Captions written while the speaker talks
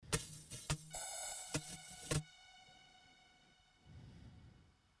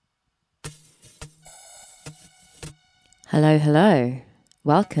Hello, hello.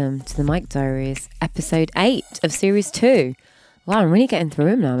 Welcome to the Mike Diaries, episode 8 of series 2. Wow, I'm really getting through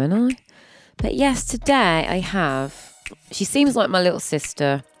them now, aren't I? But yes, today I have, she seems like my little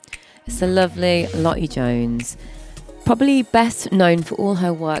sister. It's the lovely Lottie Jones. Probably best known for all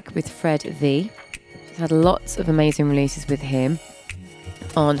her work with Fred V. She's had lots of amazing releases with him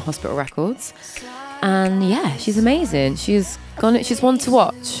on Hospital Records. And yeah, she's amazing. She's one to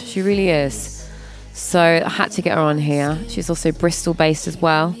watch. She really is. So I had to get her on here. She's also Bristol based as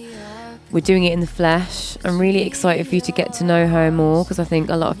well. We're doing it in the flesh. I'm really excited for you to get to know her more because I think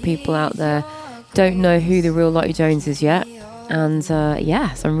a lot of people out there don't know who the real Lottie Jones is yet. And so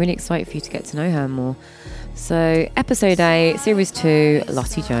I'm really excited for you to get to know her more. So episode 8, series 2,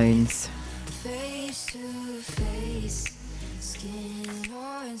 Lottie Jones.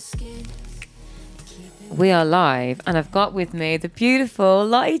 We are live, and I've got with me the beautiful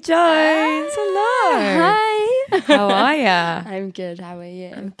Lottie Jones. Hello. Hi. How are you? I'm good. How are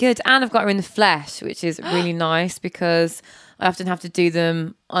you? I'm good. And I've got her in the flesh, which is really nice because I often have to do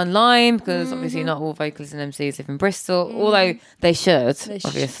them online because obviously not all vocalists and MCs live in Bristol, although they should,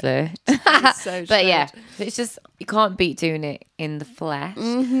 obviously. But yeah, it's just, you can't beat doing it in the flesh.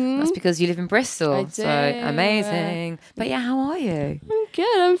 That's because you live in Bristol. I do. So amazing. But yeah, how are you? I'm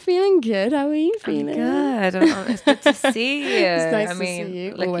good. I'm feeling good. How are you feeling? I'm good. It's good to see you. It's nice to see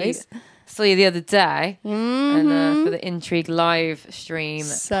you, always. Saw you the other day and for the Intrigue live stream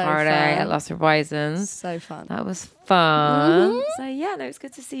party at Los Horizons. So fun. That was fun. So yeah, no, it's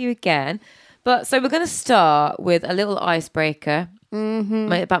good to see you again. But so we're going to start with a little icebreaker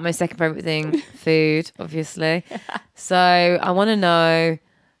about my second favourite thing, food, obviously. So I want to know,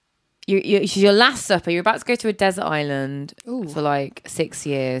 your last supper, you're about to go to a desert island for like 6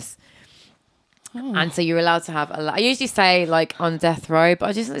 years. Oh. And so you're allowed to have I usually say like on death row,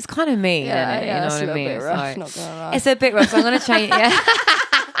 but it's kind of mean, isn't it? You know what I mean? Bit rough, not gonna lie. It's a bit rough, so I'm gonna change. Yeah.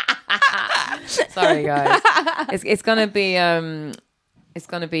 Sorry, guys. It's gonna be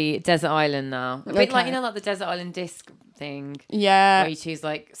desert island now. A bit like like the desert island disc thing. Yeah. Where you choose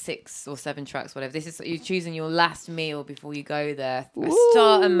like 6 or 7 tracks, whatever. This is you're choosing your last meal before you go there. A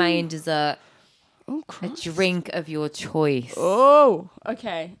start, a main, dessert, a drink of your choice. Oh,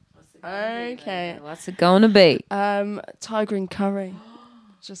 okay. Okay. What's it gonna be? Thai green curry.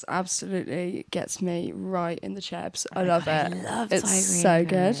 Just absolutely gets me right in the chebs. I love it. I love it's Thai green so curry.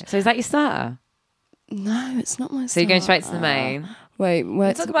 good. So is that your starter? No, it's not my So you're going straight to the main. Wait,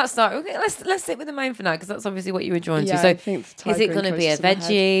 Let's talk about starter. Okay, let's sit with the main for now because that's obviously what you were drawn to. Yeah, So I think is it going to be a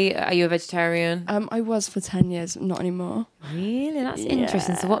veggie? Are you a vegetarian? I was for 10 years, not anymore. Really? That's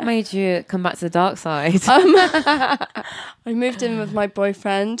interesting. So what made you come back to the dark side? I moved in with my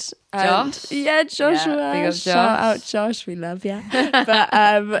boyfriend. Josh? Yeah, Joshua. Yeah, big up Shout Josh. out Josh, we love you.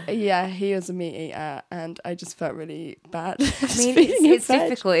 But yeah, he was a meat eater and I just felt really bad. I mean, it's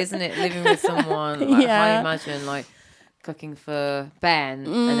difficult, isn't it, living with someone? Like, I imagine like cooking for Ben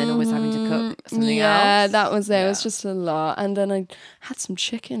and then always having to cook something else. Yeah, that was it. Yeah. It was just a lot. And then I had some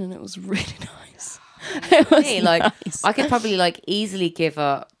chicken and it was really nice. It was nice. I could probably easily give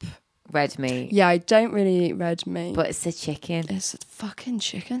up red meat. Yeah, I don't really eat red meat. But it's the chicken. It's a fucking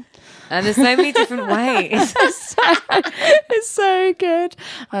chicken. And there's so many different ways. It's so good.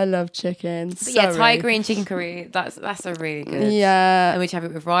 I love chicken. But yeah, Thai green chicken curry, that's a really good. Yeah. And would you have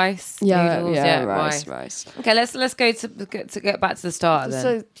it with rice? Yeah, noodles? yeah, rice. Okay, let's go to get back to the start then.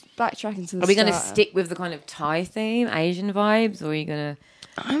 So backtracking to the Are we going to stick with the kind of Thai theme, Asian vibes, or are you going to...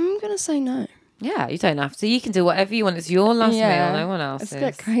 I'm going to say no. Yeah, you don't have to. You can do whatever you want. It's your last meal, no one else's.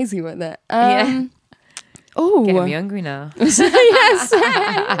 Let's get crazy with it. Yeah. Oh. Getting me hungry now. Yes.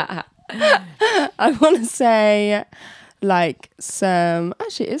 I want to say like some...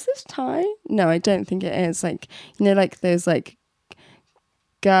 Actually, is this Thai? No, I don't think it is. Like, you know, like those like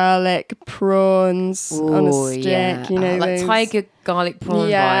garlic prawns on a stick. Yeah. You know, like those... tiger garlic prawn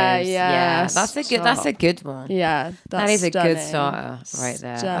vibes. Yeah, that's a good one. Yeah, that is stunning. a good starter right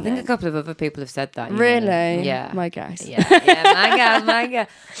there. Stunning. I think a couple of other people have said that. Really? Know. Yeah. My guys. Yeah, my girl.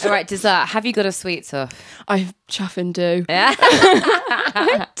 All right, dessert. Have you got a sweet stuff? I chuff and do. Yeah.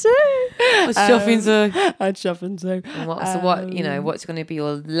 I do. What's chuffing do? I chuff and do. And what's going to be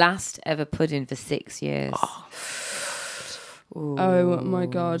your last ever pudding for 6 years? Oh my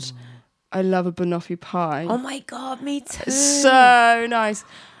God. I love a banoffee pie. Oh my God, me too. So nice.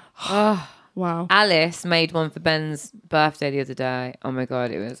 Oh, Wow. Alice made one for Ben's birthday the other day. Oh my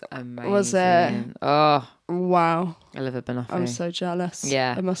God, it was amazing. Was it? Oh, Wow. I love a banoffee. I'm so jealous.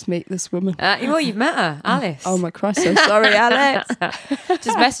 Yeah. I must meet this woman. Well, you've met her, Alice. Oh my Christ, so sorry, Alex.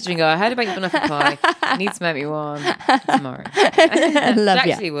 Just messaging her. I heard about your banoffee pie. You need to make me one tomorrow. Love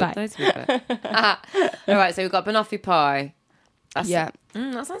She actually you. would. Bye. Those people. All right, so we've got banoffee pie. Yeah.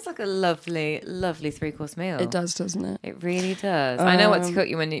 That sounds like a lovely, lovely 3-course meal. It does, doesn't it? It really does. I know what to cook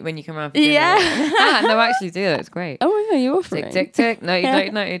you when you come around for dinner. Yeah. No, I actually do. It's great. Oh yeah, you're offering. Tick, tick, tick.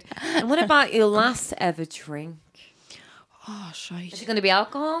 Noted. And what about your last ever drink? Oh, shite. Is it going to be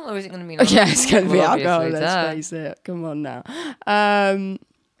alcohol or is it going to be? Yeah, it's going to be Well, alcohol. obviously, Let's duh. face it. Come on now.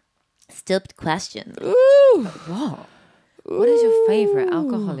 Stupid question. Ooh. What? What is your favourite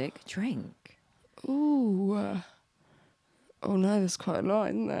alcoholic drink? Ooh. Oh no, there's quite a lot,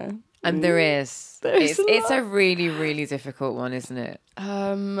 isn't there? There is. There's a It's lot. a really, really difficult one, isn't it? You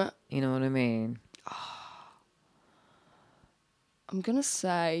know what I mean? I'm gonna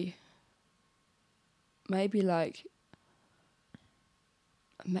say maybe like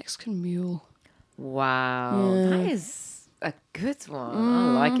a Mexican mule. Wow, Yeah. that is a good one.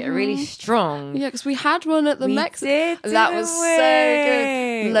 I like it. Really strong. Yeah, because we had one at the We Mexican. did, That was didn't so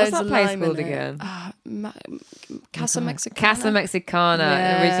good. we? Loads What's that of place lime called in it. again? Casa Mexicana. Casa Mexicana,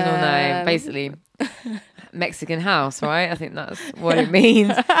 Yeah. original name, basically Mexican house, right? I think that's what it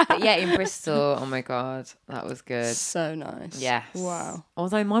means. But yeah, in Bristol, oh my God, that was good. So nice. Yes. Wow.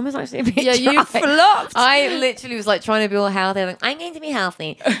 Although mine was actually a bit Yeah, you dry. flopped. I literally was like trying to be all healthy. Like, I'm going to be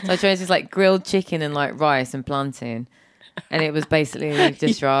healthy. So I tried this like grilled chicken and like rice and plantain. And it was basically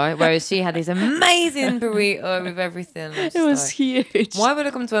just dry. Whereas she had this amazing burrito with everything. It was huge. Why would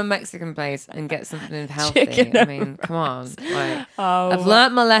I come to a Mexican place and get something healthy? Chicken I mean, come on. Like, Oh, I've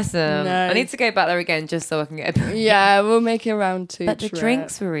learnt my lesson. No. I need to go back there again just so I can get a burrito. yeah, we'll make it round 2. But the trip.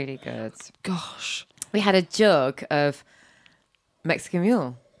 drinks were really good. Gosh. We had a jug of Mexican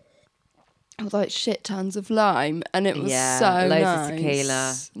mule. With like shit tons of lime, and it was so loads nice. of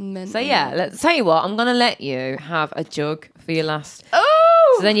tequila. Mental. So yeah, let's tell you what, I'm going to let you have a jug for your last.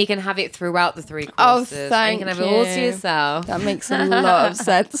 Oh! So then you can have it throughout the 3 Oh, courses. And thank you can have it all to you. yourself. That makes a lot of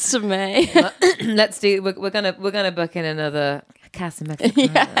sense to me. Let's do. We're gonna book in another Casa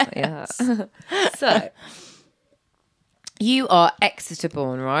Mexicana. Yes. Yeah. So you are Exeter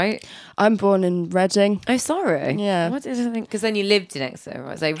born, right? I'm born in Reading. Oh, sorry. Yeah. What did I think? Because then you lived in Exeter,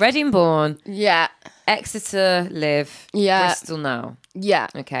 right? So Reading born, Yeah. Exeter live, Yeah. Bristol now. Yeah.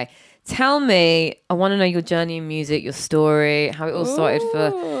 Okay. Tell me, I want to know your journey in music, your story, how it all started for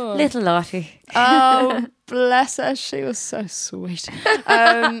Ooh. little Lottie. Oh, bless her. She was so sweet.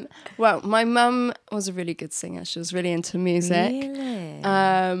 Well, my mum was a really good singer. She was really into music. Really?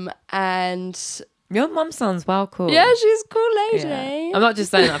 And Your mum sounds well cool. yeah, she's a cool lady. Yeah. I'm not just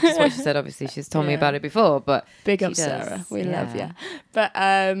saying that because what she said. Obviously, she's told me Yeah. about it before, but Big she up, does. Sarah. We love Yeah. you. But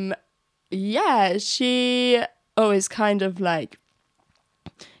yeah, she always kind of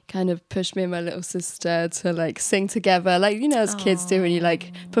pushed me and my little sister to like sing together, like you know, as kids do when you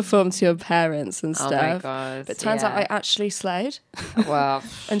like perform to your parents and Oh stuff. my God. But turns out yeah. I actually slayed, Well,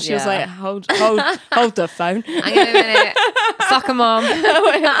 and she yeah. was like, "Hold the phone." Hang on a minute. Sucker mom.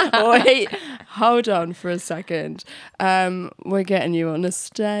 Wait, hold on for a second. We're getting you on a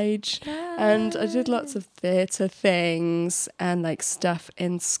stage. And I did lots of theatre things and like stuff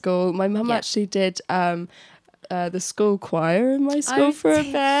in school. My mum Yeah. actually did the school choir in my school for a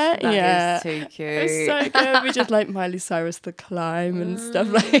bit. That Yeah. is too cute. It was so good. We did like Miley Cyrus The Climb and stuff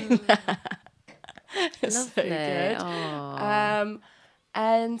like that. It's so Lovely. good. Aw.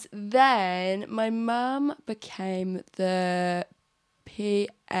 And then my mum became the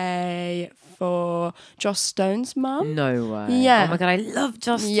PA for Joss Stone's mum. No way. Yeah. Oh my God, I love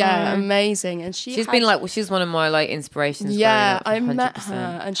Joss. Yeah, Stone. amazing. And She's been like, well, she's one of my like inspirations. yeah, I growing up, met 100%.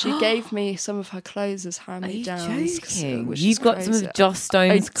 her and she gave me some of her clothes as Are you hand-me-downs. joking? You've got some of Joss I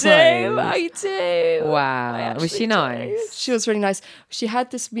Stone's do, clothes. I do. Wow. I Was she actually do. nice? She was really nice. She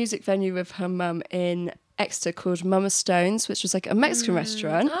had this music venue with her mum in Exeter called Mama Stone's, which was like a Mexican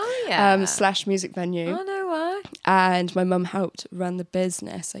restaurant Oh yeah. / music venue. Oh no way. And my mum helped run the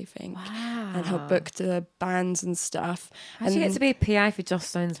business, I think. Wow. And helped book the bands and stuff. How did you get to be a PA for Joss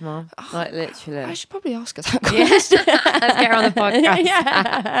Stone's mom? Like literally. I should probably ask her that Yeah. question. Let's get her on the podcast.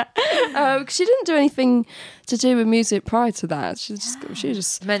 Yeah. 'Cause she didn't do anything to do with music prior to that. She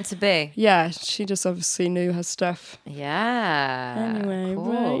just Meant to be. yeah, she just obviously knew her stuff. Yeah. Anyway,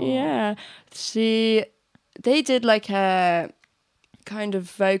 cool. right, yeah. They did like a kind of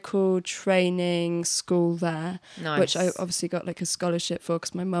vocal training school there, Nice. which I obviously got like a scholarship for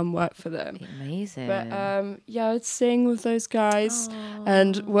because my mum worked for them. Amazing. But yeah, I would sing with those guys.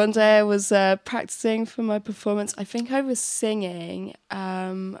 And one day I was practicing for my performance. I think I was singing,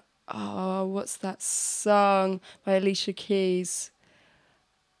 what's that song by Alicia Keys?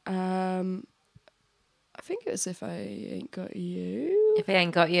 I think it was If I Ain't Got You. If it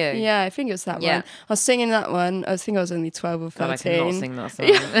ain't got you. Yeah, I think it was that one. I was singing that one. I think I was only 12 or 13. God, I cannot sing that song.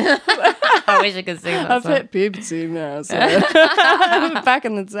 I wish I could sing that I've song. hit puberty now, so back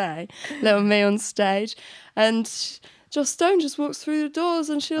in the day, little me on stage, and Joss Stone just walks through the doors,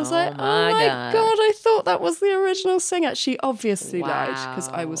 and she was like, "Oh my God, I thought that was the original singer." She obviously lied because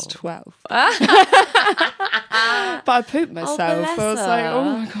I was 12. But I pooped myself. I was like, "Oh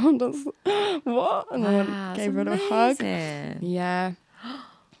my God, that's what?" And I gave her a hug. Yeah.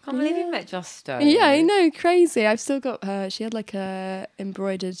 Can't believe you met Joss Stone. Yeah, I know, crazy. I've still got her. She had like a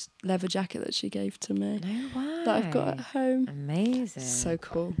embroidered leather jacket that she gave to me. No way. That I've got at home. Amazing. So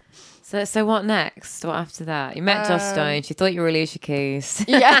cool. So what next? What after that? You met Joss Stone. She thought you were Alicia Keys.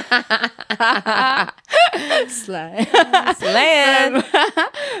 Yeah. Slay. Slaying.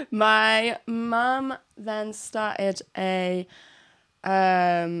 My mum then started a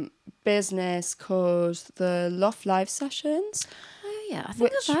business called the Loft Live Sessions. Oh yeah, I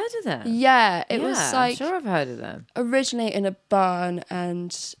think I've heard of them. Yeah, it was like I'm sure I've heard of them. originally in a barn,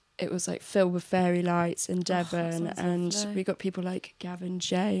 and it was like filled with fairy lights in Devon, and we got people like Gavin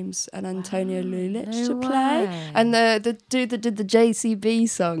James and Antonio Lulich to play, and the dude that did the JCB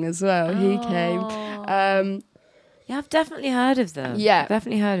song as well. He came. Yeah, I've definitely heard of them. Yeah, I've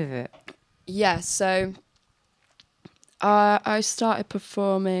definitely heard of it. Yeah, so I started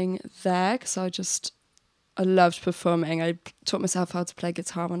performing there because I loved performing. I taught myself how to play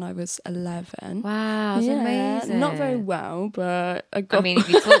guitar when I was 11. Wow, that's amazing. Not very well, but I mean, if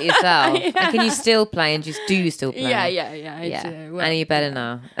you taught yourself, and can you still play? And do you still play? Yeah, I do. Well, and you're better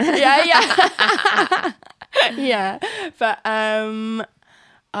now. Yeah. Yeah, but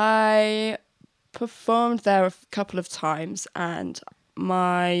I performed there a couple of times, and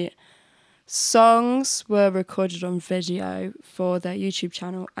my songs were recorded on video for their YouTube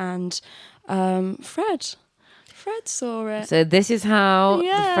channel, and Fred saw it. So this is how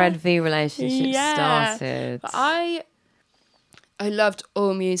the Fred V relationship started. But I loved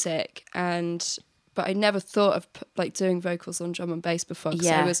all music, but I never thought of like doing vocals on drum and bass before, because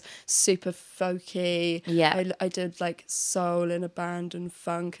I was super folky. Yeah, I did like soul in a band and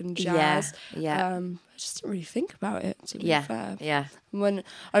funk and jazz. I just didn't really think about it, to be fair. Yeah. When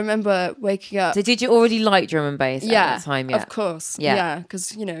I remember waking up. So did you already like drum and bass at that time? Yeah, of course. Yeah,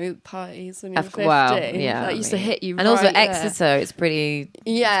 because parties when you're 15, that used to hit you. And right also there. Exeter, it's pretty.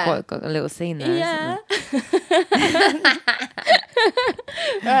 It's quite got a little scene there. Yeah. Isn't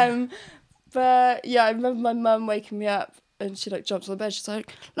it? But yeah, I remember my mum waking me up, and she like jumped on the bed. She's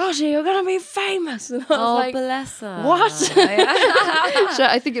like, "Lottie, you're gonna be famous." And I was like, bless her. What? So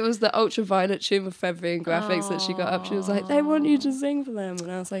I think it was the ultraviolet tune of February and graphics that she got up. She was like, "They want you to sing for them," and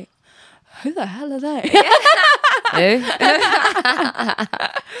I was like, "Who the hell are they?"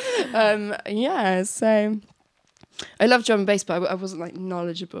 So I love drum and bass, but I wasn't like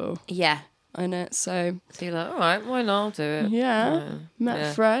knowledgeable. Yeah. On it, so you're like, all right, why not? I'll do it. Yeah.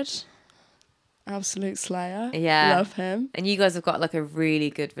 Met Fred. Absolute slayer. Yeah. Love him. And you guys have got like a really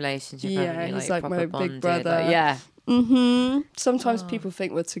good relationship. Yeah, he's like my big brother. Yeah. Sometimes people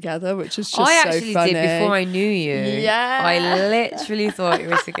think we're together, which is just I so actually funny. did before I knew you. Yeah. I literally thought you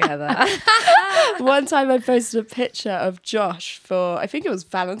were together. One time I posted a picture of Josh for, I think it was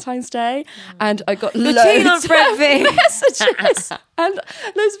Valentine's Day, and I got loads on Fred V. messages. And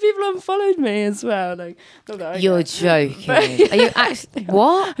loads of people unfollowed me as well. Like, you're joking. Are you actually?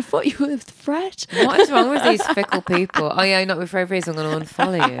 What? I thought you were with Fred. What is wrong with these fickle people? Oh yeah, not with Fred V, so I'm going to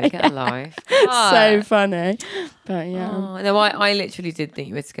unfollow you. Get a life. So funny. But yeah. No, I literally did think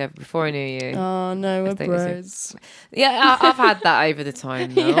you were together before I knew you. Oh no, we're bros. Yeah, I've had that over the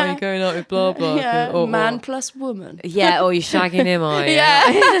time now. Are you going out with blah blah? Yeah, man plus woman. Yeah, or you're shagging him, are you?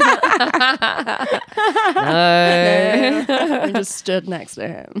 Yeah. No. I just stood next to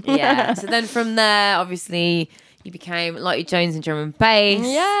him. Yeah. So then from there, obviously, you became Lottie Jones in drum and bass.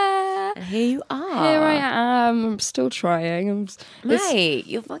 Yeah. And here you are. Here I am. I'm still trying. Mate,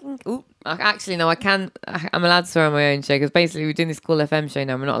 you're fucking... Ooh. Actually, no, I'm allowed to swear on my own show, because basically we're doing this Cool FM show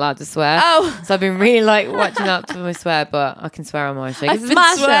now. We're not allowed to swear. Oh. So I've been really watching out for my swear, but I can swear on my show. I've been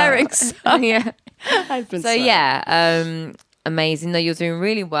swearing. Yeah. I've been swearing. Yeah. amazing. No, you're doing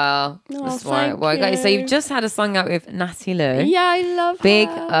really well. Oh, Okay, so you've just had a song out with Natty Lou. Yeah, I love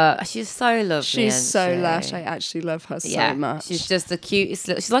her. She's so lovely. She's so lush. I actually love her so much. She's just the cutest.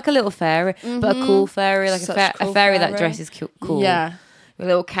 She's like a little fairy, but a cool fairy, like a fairy that dresses cool. Yeah. With a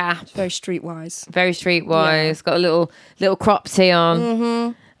little cap. Very streetwise. Got a little crop tee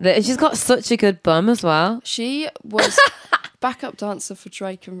on. She's got such a good bum as well. She was backup dancer for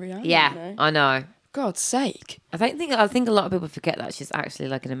Drake and Rihanna. Yeah, I know. God's sake. I think a lot of people forget that she's actually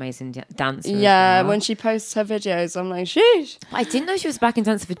like an amazing dancer. Yeah, as well. when she posts her videos, I'm like, sheesh. I didn't know she was back in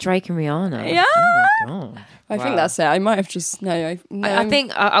dancing for Drake and Rihanna. Yeah. Oh my god. I think that's it. I might have just I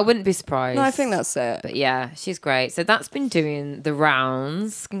think I wouldn't be surprised. No, I think that's it. But yeah, she's great. So that's been doing the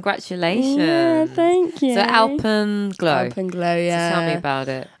rounds. Congratulations. Yeah, thank you. So Alpenglow. Alpenglow, yeah. So tell me about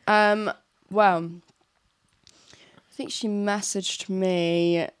it. Well, I think she messaged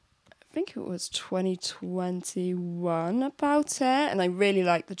me, I think it was 2021 about it, and I really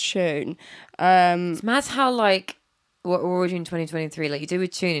like the tune. It's mad how like what we're doing in 2023, like you do with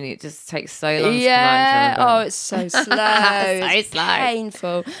tuning, it just takes so long. Yeah. Oh, it's so slow. It's slow.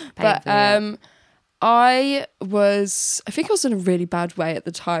 Painful. But I think I was in a really bad way at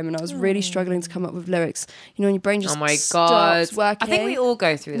the time, and I was really struggling to come up with lyrics. You know, when your brain just stops working. I think we all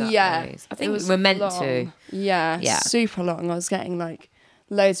go through that phase. I think we're meant to. Yeah, super long. I was getting like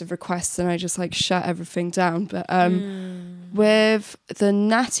loads of requests, and I just like shut everything down. But with the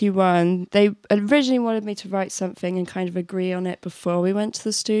Natty one, they originally wanted me to write something and kind of agree on it before we went to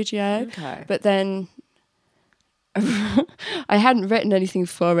the studio. Okay. But then I hadn't written anything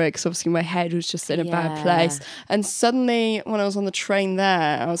for it because obviously my head was just in a bad place. And suddenly when I was on the train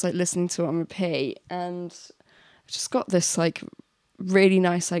there, I was like listening to it on repeat, and I just got this like really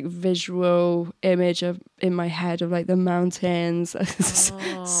nice like visual image in my head of like the mountains.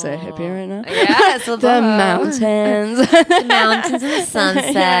 So hippie right now. Yeah, it's all the mountains. The mountains and the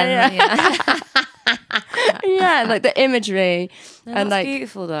sunset. Yeah, like the imagery. No, and that's like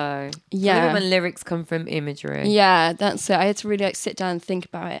beautiful though. Yeah. I love it when lyrics come from imagery. Yeah, that's it. I had to really like sit down and think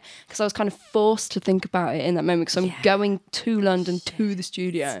about it because I was kind of forced to think about it in that moment because I'm going to London to the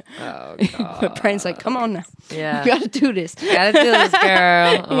studio. Oh god. My brain's like, come on now. Yeah. We gotta do this. Gotta do this,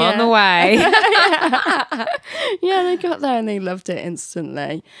 girl. I'm on the way. Yeah, they got there and they loved it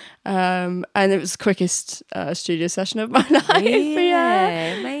instantly. And it was the quickest studio session of my life.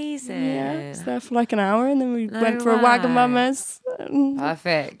 Yeah, amazing. Yeah, I was there for like an hour and then we went for a Wagamama's.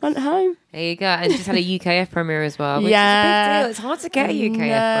 Perfect. Went home. There you go. And just had a UKF premiere as well, which is a big deal. It's hard to get a UKF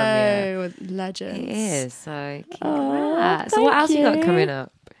premiere. Legends. It is. So congrats. So what else you got coming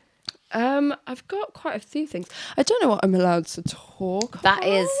up? I've got quite a few things. I don't know what I'm allowed to talk about. That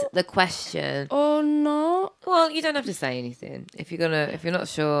is the question. Or not. Well, you don't have to say anything if you're not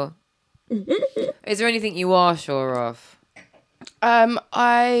sure. Is there anything you are sure of?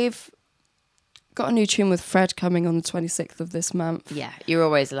 I've got a new tune with Fred coming on the 26th of this month. Yeah, you're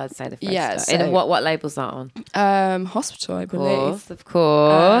always allowed to say the Fred stuff. So, and what label's that on? Hospital, I believe. Of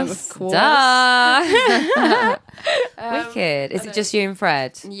course. Duh. Wicked. Is it just you and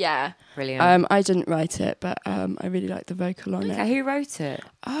Fred? Yeah. Brilliant. I didn't write it, but I really like the vocal on it. Okay, who wrote it?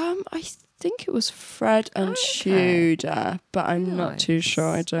 I think it was Fred and Tudor, but I'm not too sure.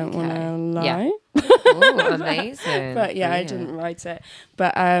 I don't want to lie. Yeah. Oh, amazing. But yeah, I didn't write it.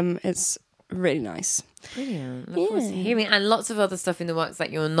 But it's really nice. Brilliant. Look forward to hearing. And lots of other stuff in the works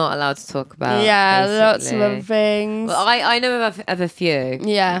that you're not allowed to talk about. Yeah, basically. lots of other things. Well, I know of a few.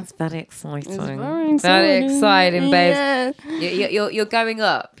 Yeah. It's very exciting. It's very exciting, babe. Yeah. You're going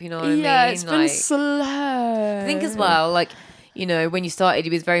up, you know what I mean? Yeah, it's been like, slow. I think as well, like, you know, when you started,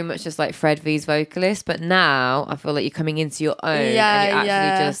 it was very much just like Fred V's vocalist, but now I feel like you're coming into your own and you're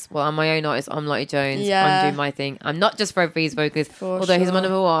actually just, well, I'm my own artist, I'm Lottie Jones, I'm doing my thing. I'm not just Fred V's vocalist, although he's my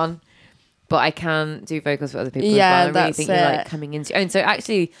number one, but I can do vocals for other people as well. I really think you're like coming into your own. So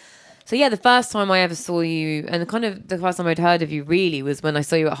actually, the first time I ever saw you, and kind of the first time I'd heard of you really was when I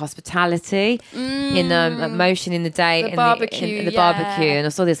saw you at Hospitality in at Motion in the day, the barbecue, in the barbecue, and I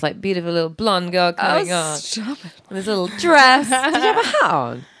saw this like beautiful little blonde girl coming on, stop it. with this little dress. Did you have a hat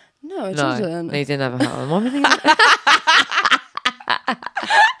on? No, I didn't. No, you didn't have a hat on. What am I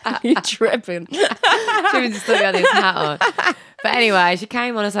thinking? You're tripping. She just thought you had this hat on. But anyway, she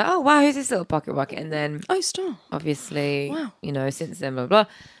came on. I was like, oh wow, who's this little pocket rocket? And then, stop. Obviously, you know, since then, blah blah.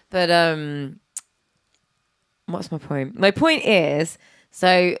 But what's my point? My point is,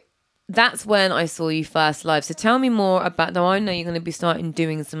 so that's when I saw you first live. So tell me more about. Now I know you're going to be starting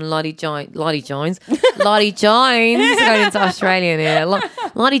doing some Lottie Jones going into Australian here.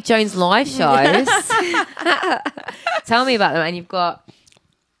 Lottie Jones live shows. Tell me about them. And you've got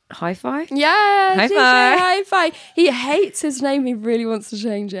Hi-Fi? Yeah, Hi-Fi. DJ Hi-Fi. He hates his name. He really wants to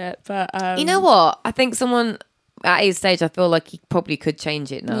change it, but You know what? I think someone at his stage, I feel like he probably could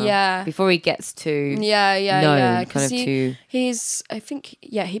change it now. Yeah. Before he gets too yeah. kind of too. He's, I think,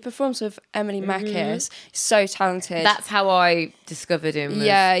 he performs with Emily Mackis. He's so talented. That's how I discovered him.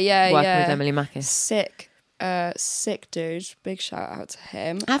 Working with Emily Mackis. Sick dude. Big shout out to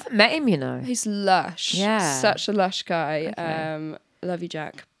him. I haven't met him, you know. He's lush. Yeah. Such a lush guy. Okay. Love you,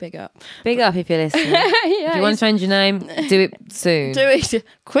 Jack. Big up. Big up if you're listening. If you want to change your name, do it soon. Do it.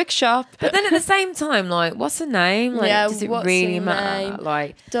 Quick shop. But then at the same time, like, what's her name? Like, does it really matter? Name?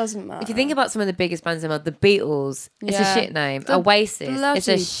 Like, Doesn't matter. if you think about some of the biggest bands in the world, the Beatles, it's a shit name. Oasis, it's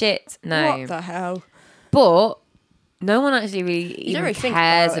a shit name. What the hell? But no one actually really even really think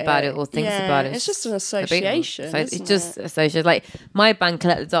cares about it or thinks about it. It's just an association. So it's just association. Like my band,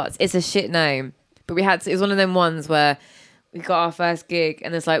 Collect the Dots, it's a shit name. But we had to, it was one of them ones where we got our first gig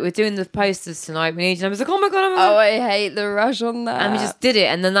and it's like, we're doing the posters tonight. We need you. And I was like, oh my God. Oh, I hate the rush on that. And we just did it.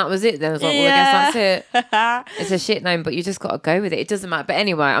 And then that was it. Then I was like, well, I guess that's it. It's a shit name, but you just got to go with it. It doesn't matter. But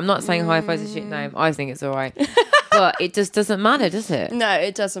anyway, I'm not saying Hi-Fi's a shit name. I think it's all right. But it just doesn't matter, does it? No,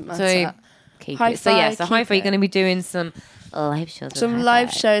 it doesn't matter. So keep it. So Hi-Fi, you're going to be doing some live shows. Some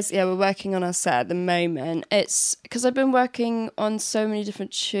live shows. Yeah, we're working on our set at the moment. It's because I've been working on so many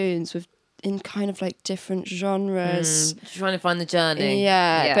different tunes in kind of like different genres. Trying to find the journey.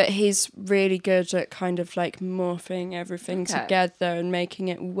 Yeah, but he's really good at kind of like morphing everything together and making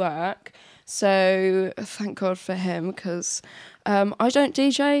it work. So thank God for him because I don't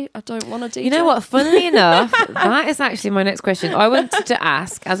DJ. I don't want to DJ. You know what? Funnily enough, that is actually my next question. I wanted to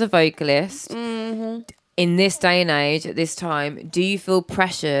ask, as a vocalist, in this day and age, at this time, do you feel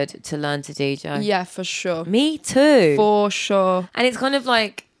pressured to learn to DJ? Yeah, for sure. Me too. For sure. And it's kind of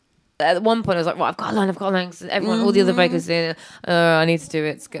like, at one point I was like, right, I've got to learn. Cause everyone, all the other vocalists in, I need to do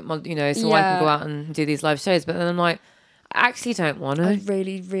it to get my, so I can go out and do these live shows. But then I'm like, I actually don't want to. I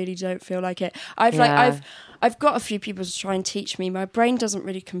really, really don't feel like it. I've got a few people to try and teach me. My brain doesn't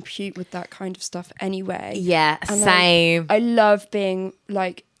really compute with that kind of stuff anyway. Yeah, and same. I love being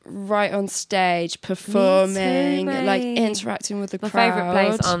like right on stage, performing, like interacting with the crowd. My favourite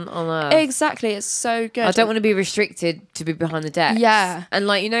place on earth. Exactly, it's so good. I don't want to be restricted to be behind the decks. Yeah. And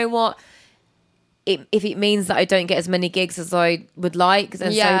like, you know what? If it means that I don't get as many gigs as I would like,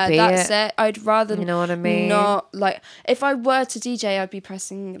 then so be that's it. I'd rather, you know what I mean? Not like, if I were to DJ, I'd be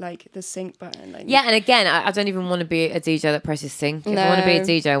pressing like the sync button. Like, yeah, and again, I don't even want to be a DJ that presses sync. If I want to be a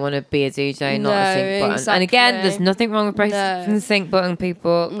DJ, I want to be a DJ, not a sync button. Exactly. And again, there's nothing wrong with pressing the sync button,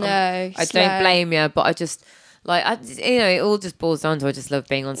 people. No, I don't blame you, but I just. Like, it all just boils down to I just love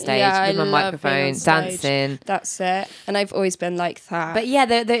being on stage with my microphone, dancing. That's it. And I've always been like that. But yeah,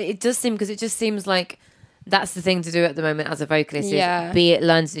 it does seem, because it just seems like that's the thing to do at the moment as a vocalist. Is be it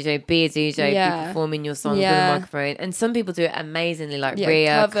learn to DJ, be a DJ, be performing your songs with a microphone. And some people do it amazingly, like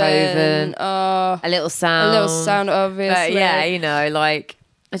Rhea, Coven, a little sound. Obviously. But like,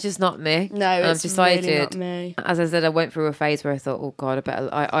 it's just not me. No, I've decided, really not me. As I said, I went through a phase where I thought, oh God,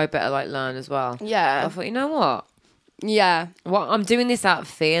 I better like learn as well. Yeah. But I thought, you know what? Yeah. Well, I'm doing this out of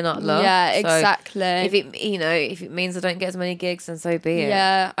fear, not love. Yeah, exactly. So if it means I don't get as many gigs, then so be it.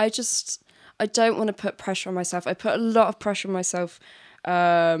 Yeah, I don't want to put pressure on myself. I put a lot of pressure on myself.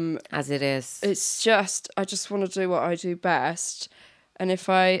 As it is. It's just, I just want to do what I do best. And if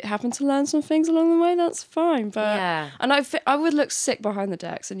I happen to learn some things along the way, that's fine. But and I would look sick behind the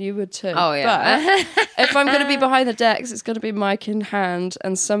decks, and you would too. Oh yeah. But if I'm going to be behind the decks, it's going to be mic in hand,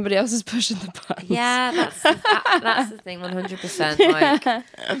 and somebody else is pushing the buttons. Yeah, that's the thing, 100%.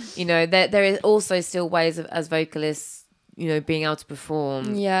 Like, there is also still ways of, as vocalists, being able to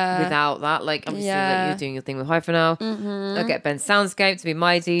perform without that. Like, obviously, like you're doing your thing with Hyphen now. I'll get Ben Soundscape to be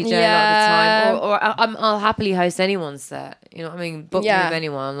my DJ a lot of the time. Or I'll happily host anyone's set. You know what I mean? Book me with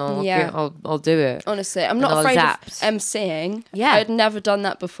anyone. I'll do it. Honestly, I'm not afraid of MCing. Yeah. I'd never done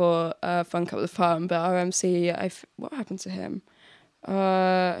that before Fun Cup with Fun, but our MC, what happened to him?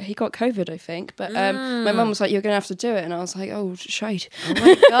 He got COVID, I think, but my mum was like, "You're gonna have to do it," and I was like, "Oh, shite!" Oh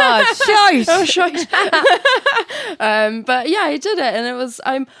my God, shite! Oh, shite! But yeah, I did it, and it was.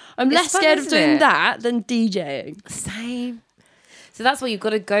 I'm less scared of doing that than DJing. Same. So that's what you've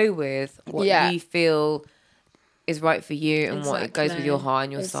got to go with. What you feel is right for you, and what it goes with your heart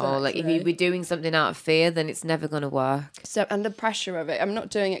and your soul. Like, if you're doing something out of fear, then it's never gonna work. So, and the pressure of it, I'm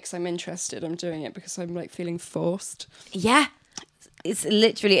not doing it because I'm interested. I'm doing it because I'm like feeling forced. Yeah. It's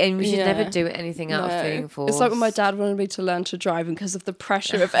literally, and we should never do anything out of feeling forced. It's like when my dad wanted me to learn to drive, and because of the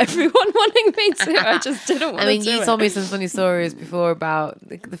pressure of everyone wanting me to, I just didn't want to. I mean, you told me some funny stories before about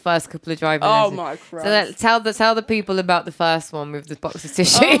the first couple of driving lessons. My Christ. So tell the people about the first one with the box of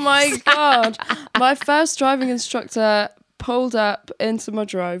tissues. Oh my God. My first driving instructor pulled up into my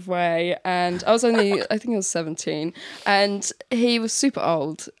driveway, and I was only, I think I was 17, and he was super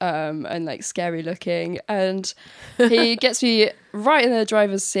old and like scary looking, and he gets me right in the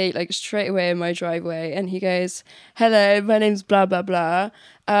driver's seat, like straight away in my driveway, and he goes, "Hello, my name's blah blah blah.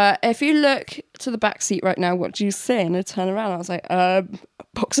 If you look to the back seat right now, what do you see?" And I turn around and I was like, "A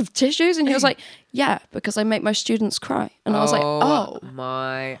box of tissues?" And he was like, "Yeah, because I make my students cry." And I was like, "Oh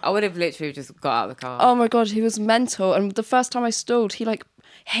my!" I would have literally just got out of the car. Oh my God, he was mental. And the first time I stalled, he like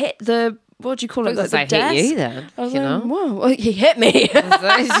hit the, what do you call it? Like the desk. Hit you then. I was like, whoa, well, he hit me.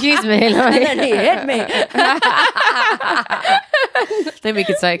 Excuse me, like. And then he hit me. Then we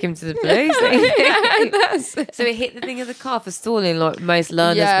could take him to the police. That's it. So he hit the thing of the car for stalling, like most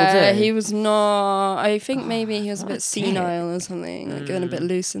learners will do. Yeah, he was not. I think maybe he was a bit senile or something, like going a bit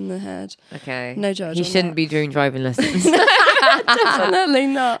loose in the head. Okay. No judge. He shouldn't be doing driving lessons. Definitely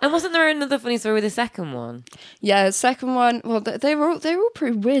not. And wasn't there another funny story with the second one? Yeah, the second one. Well, they were all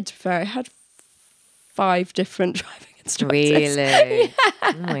pretty weird. To be fair, I had 5 different driving instructors. Really? Yeah.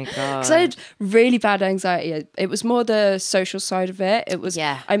 Oh my God. Because I had really bad anxiety. It was more the social side of it. It was,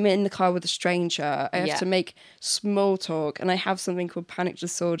 I'm in the car with a stranger. I have to make small talk, and I have something called panic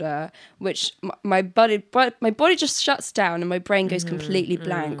disorder, which my body just shuts down and my brain goes completely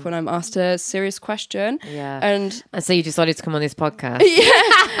blank when I'm asked a serious question. Yeah. And so you decided to come on this podcast.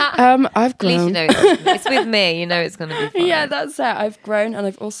 Yeah. I've grown. At least you know it's with me. You know it's going to be fine. Yeah, that's it. I've grown, and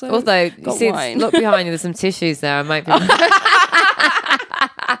I've also although got see, wine. Look behind you. There's some tissues there. I might be.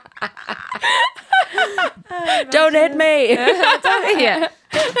 Don't hit me.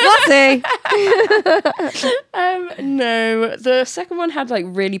 Lottie. No, the second one had like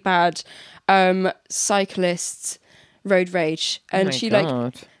really bad cyclist road rage, and she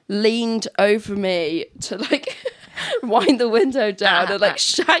like leaned over me to like wind the window down and like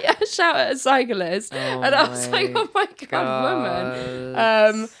shout at a cyclist, and I was like, "Oh my God,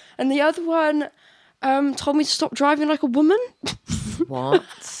 woman!" And the other one told me to stop driving like a woman. What?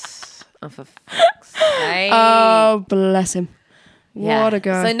 Oh, for fuck's sake. Oh, bless him. Yeah. What a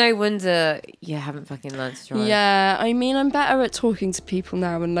guy. So no wonder you haven't fucking learned to drive. Yeah, I mean, I'm better at talking to people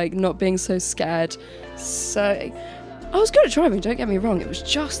now and like not being so scared. So I was good at driving, don't get me wrong. It was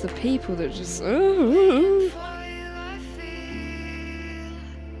just the people that just...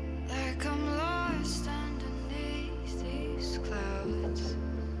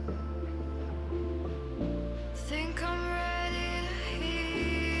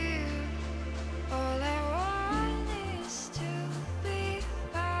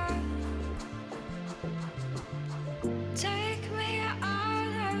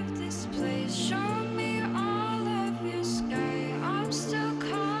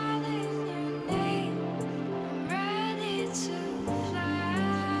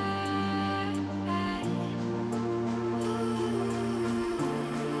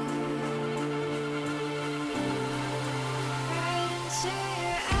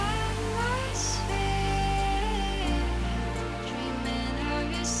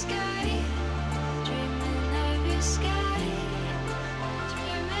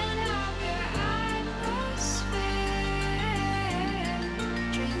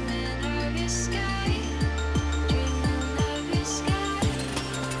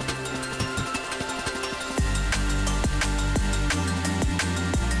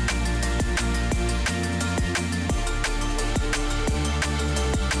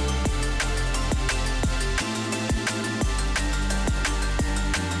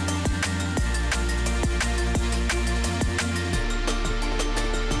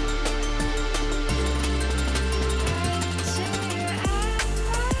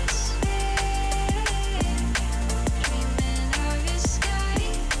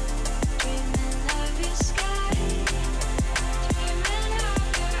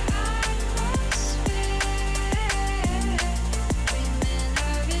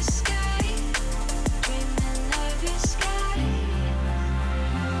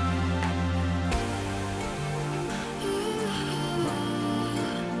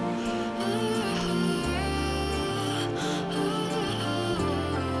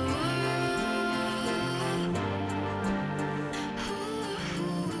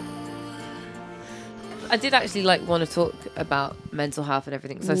 I did actually like want to talk about mental health and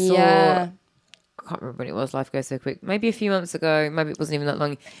everything. So I saw I can't remember when it was. Life goes so quick. Maybe a few months ago. Maybe it wasn't even that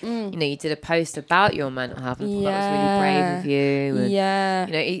long. You know, you did a post about your mental health, and I thought that was really brave of you. And,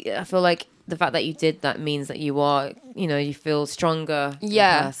 you know, I feel like the fact that you did that means that you are, you know, you feel stronger in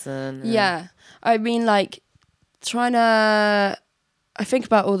person. Yeah. I mean, like, I think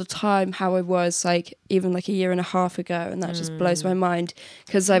about all the time how I was, like, even like a year and a half ago, and that just blows my mind,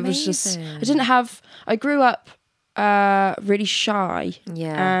 because I grew up really shy.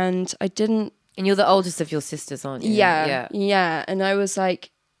 Yeah. And I didn't... And you're the oldest of your sisters, aren't you? Yeah. And I was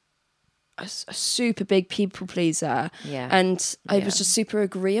like a super big people pleaser. Yeah. And I was just super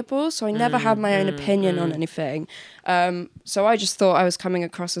agreeable, so I never had my own opinion on anything. So I just thought I was coming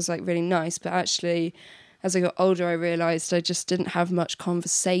across as like really nice, but actually, as I got older, I realised I just didn't have much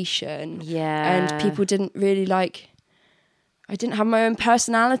conversation. Yeah. And people didn't really like... I didn't have my own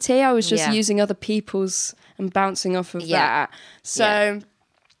personality. I was just using other people's and bouncing off of that. So,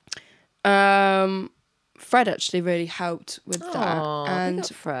 Fred actually really helped with that. And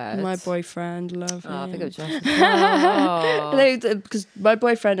Fred. My boyfriend, love him. Big up Josh. Because my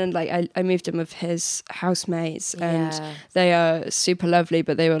boyfriend and like I moved in with his housemates, and they are super lovely.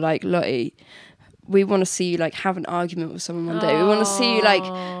 But they were like, Lottie, we want to see you like have an argument with someone one day. We want to see you like,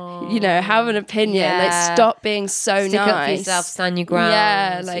 you know, have an opinion. Like, stop being so Stick nice. up for yourself, stand your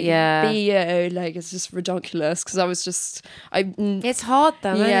ground. Be you. Like, it's just ridiculous, because I was just... It's hard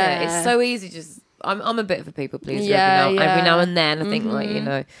though, isn't it? It's so easy. Just I'm a bit of a people pleaser every now and then. I think like, you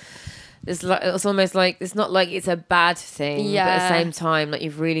know, it's almost like it's not like it's a bad thing, but at the same time, like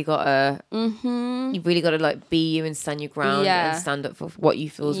you've really got to like be you and stand your ground and stand up for what you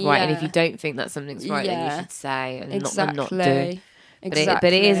feel is right. And if you don't think that something's right, then you should say and not do. But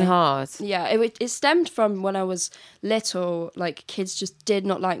it is hard. Yeah, it stemmed from when I was little. Like, kids just did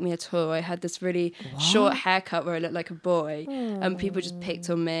not like me at all. I had this really short haircut where I looked like a boy, and people just picked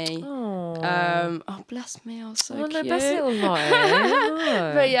on me. Bless me, I was so cute. No, bless little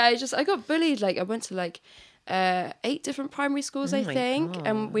Lottie. But yeah, I got bullied. Like, I went to like 8 different primary schools, I think,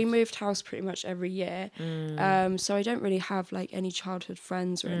 and we moved house pretty much every year. So I don't really have like any childhood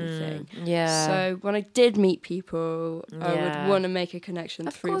friends or anything. So when I did meet people, I would want to make a connection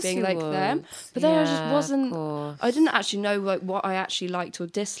through being like them. But then I just wasn't. I didn't actually know like what I actually liked or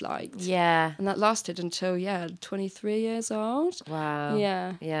disliked. And that lasted until 23 years old. Wow.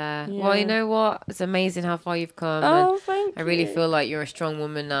 Yeah. Well, you know what? It's amazing how far you've come. Oh, thank you. I really feel like you're a strong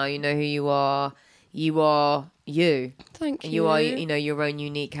woman now. You know who you are. You are you. Thank you. You are, you know, your own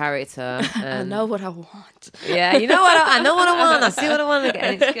unique character. I know what I want. Yeah, you know what I know what I want. I see what I want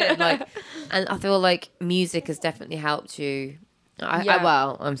again. It's good. Like, and I feel like music has definitely helped you.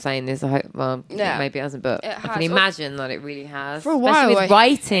 I'm saying this. I hope. Maybe it hasn't, but I can imagine that it really has. For a while, especially with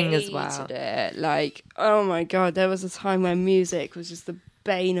writing as well. It. Like, oh my god, there was a time where music was just the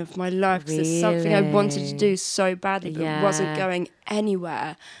bane of my life, because it's something I wanted to do so badly, but it wasn't going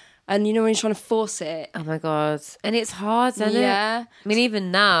anywhere. And you know when you're trying to force it. Oh my god. And it's hard, isn't it? I mean,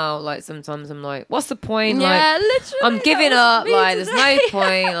 even now, like sometimes I'm like, what's the point? Yeah, like, literally. I'm giving up. Like, there's no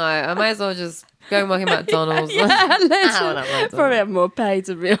point. Like, I might as well just go and work in McDonald's. Literally. Probably have more pay,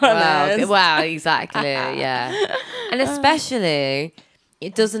 to be honest. Wow, exactly. Yeah. And especially,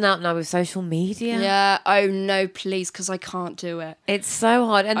 it doesn't help now with social media. Yeah. Oh no, please, because I can't do it. It's so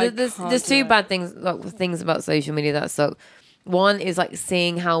hard. And there's two bad things, like things about social media that suck. One is like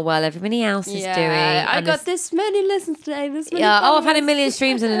seeing how well everybody else is doing. I got this many listens today. I've had 1 million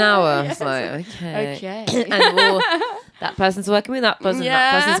streams in an hour. It's like, okay. And that person's working with that person.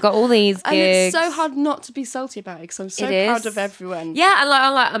 That person's got all these gigs. And it's so hard not to be salty about it, because I'm so proud of everyone. Yeah, and like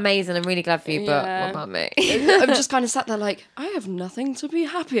I'm like amazing. I'm really glad for you, but what about me? I'm just kind of sat there like, I have nothing to be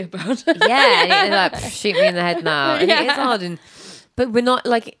happy about. And you're like, shoot me in the head now. And it is hard, but we're not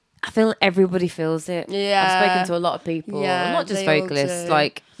like. I feel everybody feels it. I've spoken to a lot of people, not just vocalists,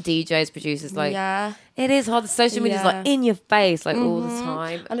 like DJs, producers. Like, it is hard. Social media's like in your face, like all the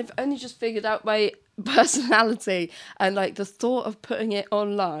time. And I've only just figured out my personality, and like the thought of putting it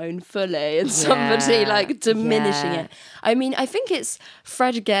online fully and somebody like diminishing it. I mean, I think it's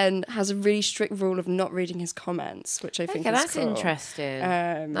Fred again has a really strict rule of not reading his comments, which I think is that's cool. interesting.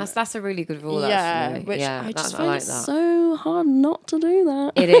 That's a really good rule, actually. Which I just find it so hard not to do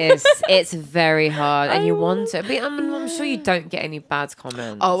that. It is. It's very hard, and you want to. But I'm sure you don't get any bad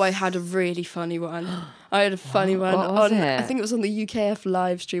comments. Oh, I had a really funny one. I had a funny one on. I think it was on the UKF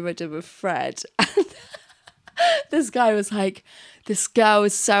live stream I did with Fred. And this guy was like, "This girl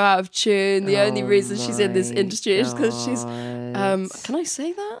is so out of tune. The only reason she's in this industry is because she's Loads. Can I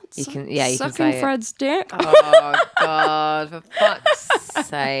say that? You can, yeah, you Sucking can say Fred's dick. Oh God, for fuck's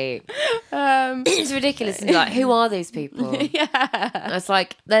sake! It's ridiculous. Isn't it? Like, who are these people? Yeah. It's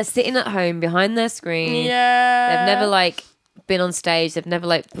like they're sitting at home behind their screen. Yeah. They've never like been on stage. They've never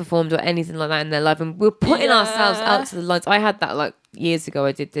like performed or anything like that in their life. And we're putting ourselves out to the lines. I had that like years ago.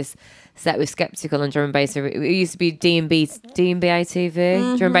 I did this set with Skeptical on drum and bass. It used to be D&BA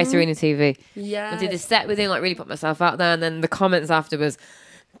TV, drum and bass arena TV. Yeah. I did this set with him, like really put myself out there. And then the comments after was,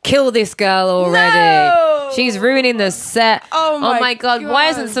 kill this girl already. No! She's ruining the set. Oh my God. Why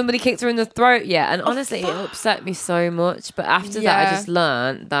hasn't God. somebody kicked her in the throat yet? And honestly, it upset me so much. But after that, I just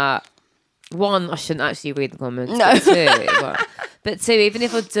learned that, one, I shouldn't actually read the comments. No. But two, even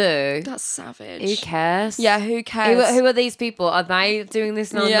if I do, That's savage. who cares? Yeah, who cares? Who are these people? Are they doing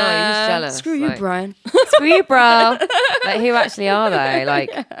this now? No, you're just jealous. Screw you, Like, Brian. Screw you, bro. Like, who actually are they?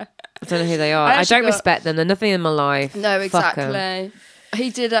 Like, I don't know who they are. I don't respect them. They're nothing in my life. No, Fuck 'em. exactly. He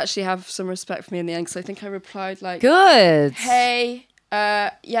did actually have some respect for me in the end, because I think I replied like, Good. hey,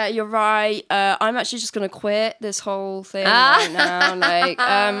 yeah, you're right. I'm actually just going to quit this whole thing right now. Like,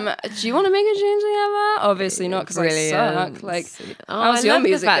 do you want to make a change together? Obviously not, because I suck. Like, how's your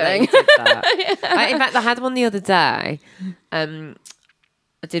music going? In fact, I had one the other day. I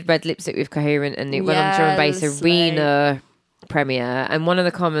did Red Lipstick with Coherent, and it went on Drum and Bass Arena premiere, and one of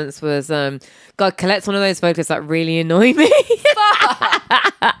the comments was, God, Colette's one of those vocalists that really annoy me.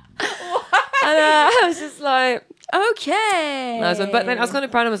 And I was just like, okay. But then I was kind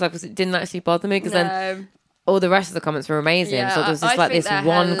of proud of myself because it didn't actually bother me, because then all the rest of the comments were amazing. Yeah, So there was just I like think this they're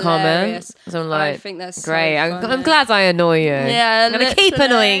one hilarious. comment. So I'm like, I think that's great. So I'm glad I annoy you. Yeah, I'm going to keep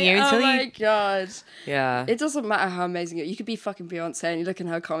literally. annoying you until Oh my you... God. Yeah. It doesn't matter how amazing you are. You could be fucking Beyonce and you look in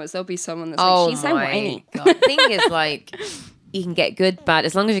her comments, there'll be someone that's like, she's so whiny. The thing is, like, you can get good, bad.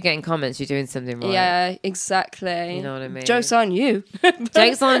 As long as you're getting comments, you're doing something right. Yeah, exactly. You know what I mean? Joke's on you.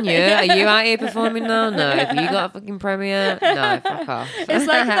 Joke's on you. Are you out here performing now? No. Have you got a fucking premiere? No, fuck off. It's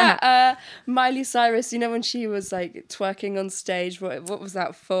like that Miley Cyrus, you know, when she was like twerking on stage, what was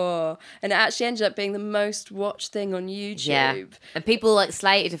that for? And it actually ended up being the most watched thing on YouTube. Yeah. And people like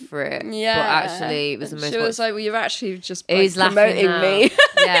slated her for it. Yeah. But actually, it was the most She was like, well, you're actually just Who's like, laughing promoting me.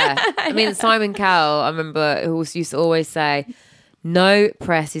 Yeah. I mean, Simon Cowell, I remember, who used to always say, no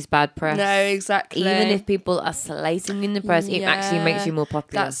press is bad press. No, exactly. Even if people are slating in the press, it actually makes you more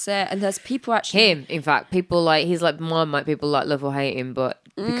popular. That's it. And there's people actually... Him, in fact, people like, he's like Marmite, people like love or hate him, but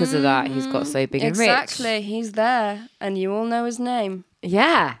because of that, he's got so big and rich. Exactly. He's there and you all know his name.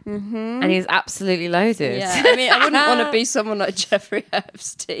 Yeah. And he's absolutely loaded. Yeah. I mean, I wouldn't want to be someone like Jeffrey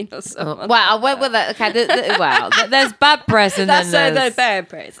Epstein or someone. Well, I went with that. Okay, there's bad press and That's then there's... bad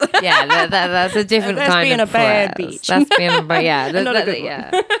press. Yeah, that's a different That's kind being of a bad press. bitch. That's being a bad, yeah. Not a good one.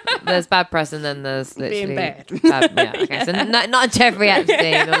 Yeah. There's bad press and then there's literally... Being bad. Yeah, okay. So not Jeffrey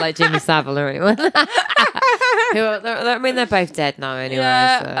Epstein or like Jimmy Savile or anyone. I mean, they're both dead now anyway.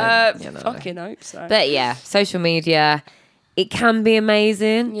 Yeah, so, you know. fucking hope so. But yeah, social media... It can be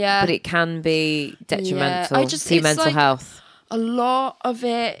amazing, Yeah. but it can be detrimental I just- to your it's mental like- health. A lot of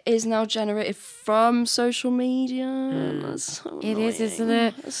it is now generated from social media. That's so It is, annoying. isn't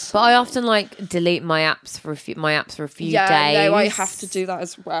it? It's so But I often like delete my apps for a few days. no, I have to do that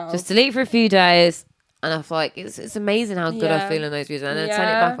as well. Just delete for a few days, and I feel like it's amazing how good I Yeah. feel in those videos. And then turn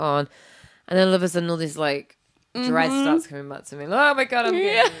Yeah. it back on, and then all of a sudden all this like dread starts coming back to me. Like, oh my God, I'm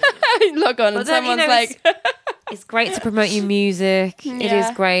getting... Log on But and then, someone's it's- like, It's great to promote your music. It is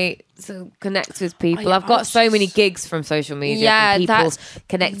Yeah. great to connect with people. yeah, I've got so many just- gigs from social media. Yeah, from people that's-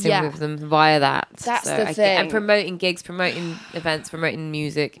 connecting yeah. with them via that. That's So the and thing. promoting gigs, promoting events, promoting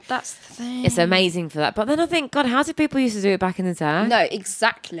music. that's the thing. It's amazing for that. But then I think, God, how did people used to do it back in the day? No,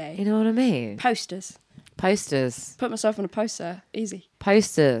 exactly. You know what I mean? Posters. Posters. Put myself on a poster. Easy.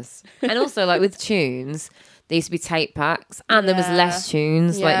 Posters. And also, like, with tunes, there used to be tape packs and there was Yeah. less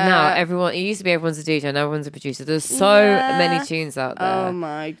tunes. Like, now, Yeah. it used to be everyone's a DJ and everyone's a producer. There's so Yeah. many tunes out there. Oh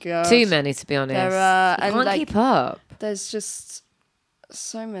my God. Too many, to be honest. There are, You and, can't like, keep up. There's just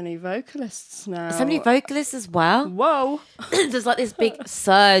so many vocalists now. So many vocalists as well. Whoa. There's like this big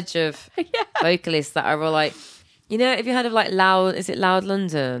surge of vocalists that are all like, you know, have you heard of like Loud? Is it Loud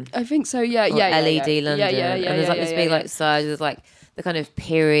London? I think so. Yeah, Or yeah, LED yeah. London. Yeah. And there's like this big like surge. There's like the kind of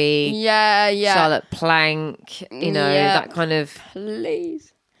Piri, Yeah. Charlotte Plank, you know, Yeah. that kind of.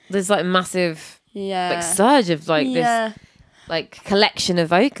 Please. There's like massive Yeah. like surge of like Yeah. this like collection of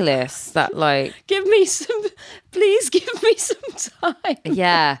vocalists that like Give me some. Please give me some time.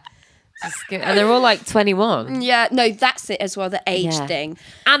 yeah. And they're all like 21. Yeah, no, that's it as well, the age thing.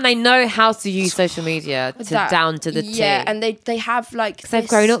 And they know how to use social media down to the T. Yeah, and they have like... Because they've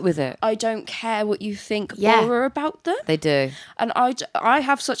grown up with it. I don't care what you think aura about them. They do. And I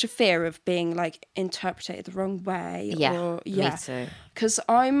have such a fear of being like interpreted the wrong way. Yeah, me too. Because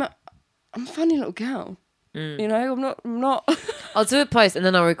I'm a funny little girl. You know, I'm not. I'll do a post and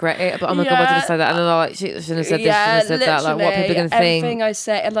then I'll regret it. But oh my god, why did I say that? And then I'll like, shouldn't have said this, shouldn't have said that. Like, what are people going to think? Everything I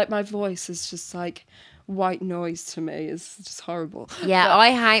say, and like my voice is just like white noise to me. It's just horrible. Yeah, but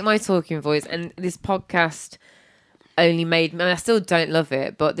I hate my talking voice, and this podcast only made me. I still don't love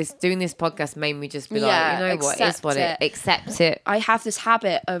it, but doing this podcast made me just be like, you know what, it's what it. Accept it. I have this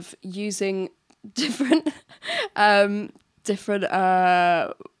habit of using different, what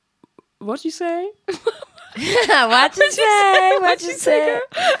do you say? What'd you say?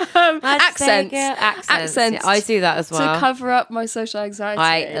 Accents. Accents. Yeah, I do that as well. To cover up my social anxiety.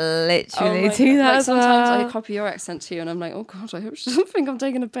 I literally do that as well. Sometimes I copy your accent to you and I'm like, oh God, I hope she doesn't think I'm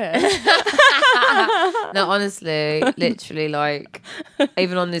taking a piss. No, honestly, literally, like,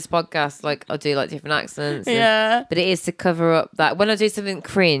 even on this podcast, like, I'll do like different accents. But it is to cover up that. When I do something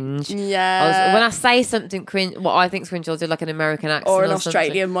cringe, when I say something cringe, what I think's cringe, I'll do like an American accent. Or an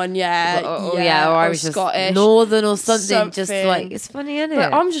Australian one, or Irish, or Scottish. Northern or something, just like, it's funny, isn't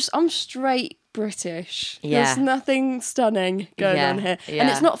it? But I'm straight British. There's nothing stunning going on here. And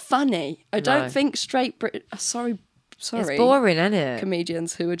it's not funny. I don't think straight sorry. It's boring, isn't it?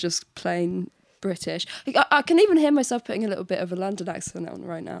 Comedians who are just plain British. Like, I can even hear myself putting a little bit of a London accent on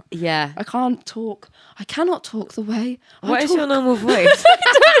right now. Yeah. I cannot talk the way What is your normal voice? I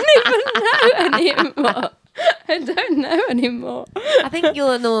don't even know anymore. I don't know anymore. I think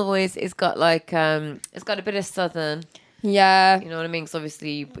your normal voice has got like it's got a bit of southern. Yeah. You know what I mean? Because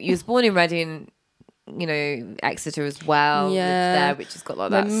obviously you was born in Reading, you know, Exeter as well. Yeah. There, which has got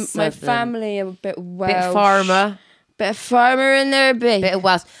like that southern. My family are a bit Welsh. Bit farmer. Bit of farmer in there, bit of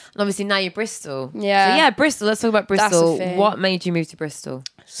Welsh. And obviously now you're Bristol. Yeah. So yeah, Bristol. Let's talk about Bristol. What made you move to Bristol?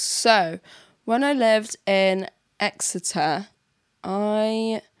 So when I lived in Exeter,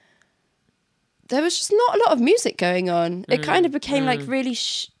 there was just not a lot of music going on. It kind of became like really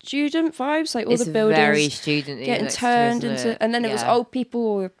student vibes, like all the buildings very student getting turned into, and then it was old people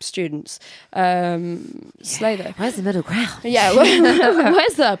or students. Slay though. Where's the middle ground? Yeah,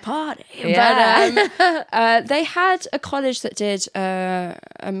 where's the party? Yeah. But they had a college that did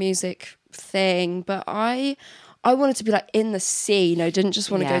a music thing, but I wanted to be like in the scene. I didn't just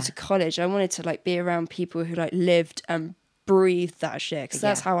want to go to college. I wanted to like be around people who like lived and breathe that shit, because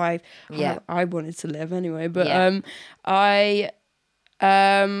that's how I wanted to live anyway. But I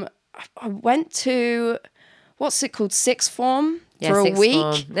went to what's it called, sixth form for a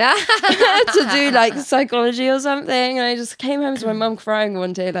week to do like psychology or something, and I just came home to my mum crying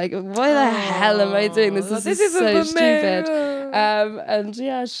one day like, why the hell am I doing this? This is so stupid. And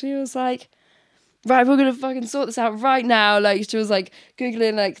yeah, she was like, right, we're gonna fucking sort this out right now. Like, she was like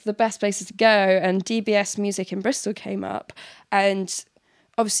googling like the best places to go, and DBS Music in Bristol came up. And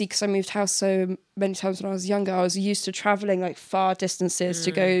obviously, because I moved house so many times when I was younger, I was used to traveling like far distances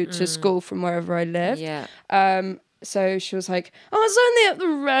to go to school from wherever I lived. So she was like, oh, it's only up the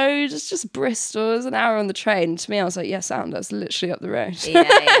road, it's just Bristol, it's an hour on the train. To me, I was like, yeah, sound, that's literally up the road.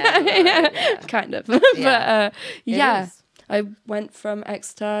 Kind of. But I went from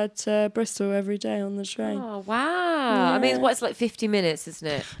Exeter to Bristol every day on the train. Oh, wow. I mean, it's like 50 minutes, isn't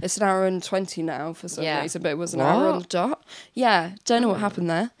it? It's an hour and 20 now for some reason, but it was an hour on the dot. Yeah, don't know what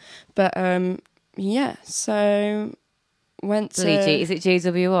happened there. But, so went to... Is it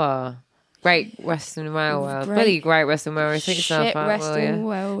GWR? Great Western Railway. Really Great Western Railway. Shit Western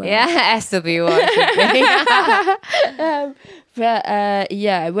Railway. Yeah, SWR. But,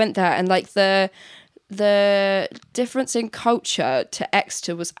 I went there, and like the difference in culture to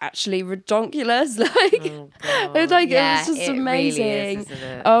Exeter was actually redonkulous. It was just amazing. Really is, isn't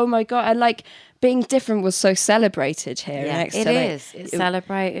it? Oh my God. And like being different was so celebrated here in Exeter. It is. It's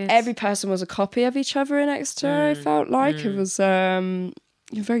celebrated. Every person was a copy of each other in Exeter, I felt like. It was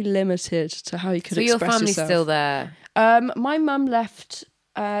you're very limited to how you could express yourself. So your family's still there? My mum left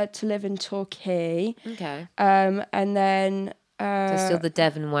to live in Torquay. Okay. And then... so still the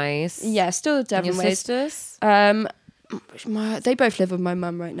Devon ways. Yeah, still the Devon ways. Your sisters? They both live with my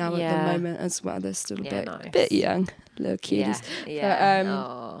mum right now at the moment as well. They're still a bit young, little cuties.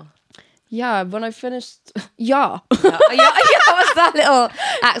 Yeah, when I finished, yeah. What's that little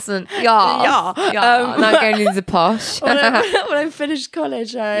accent? Yeah. Now I'm going into posh. when I finished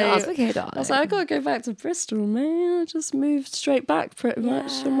college, I was like, I gotta go back to Bristol, man. I just moved straight back pretty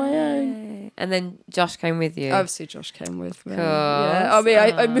much on my own. And then Josh came with you. Obviously, Josh came with me. Cool. Yeah, I mean,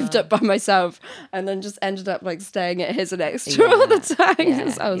 I moved up by myself and then just ended up like staying at his and extra all the time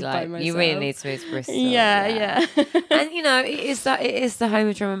because I was by myself. You really need to move to Bristol. Yeah. And you know, it is the home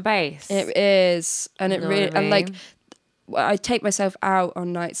of drum and bass. It is, and it really, what I and like, mean? I take myself out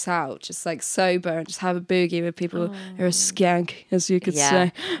on nights out, just like sober, and just have a boogie with people who are skank, as you could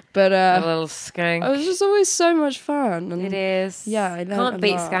say. But a little skank. it was just always so much fun. And It is. Yeah, I learned can't a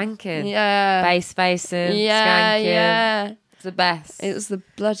beat lot. skanking. Yeah, Bass facing. yeah, skanking. yeah. It's the best. It was the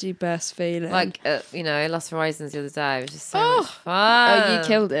bloody best feeling. Like you know, Lost Horizons the other day. It was just so much fun. Oh, you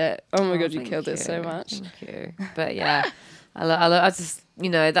killed it! Oh my god, you thank killed it you. so much. Thank you. But yeah, I just, you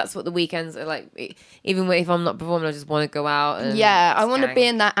know, that's what the weekends are like. Even if I'm not performing, I just want to go out. And Yeah, I want to skank. be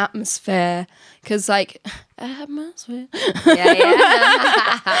in that atmosphere because, like, atmosphere.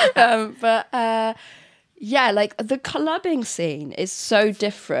 Yeah. Yeah, like the clubbing scene is so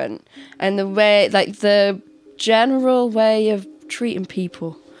different, and the way, like, the general way of treating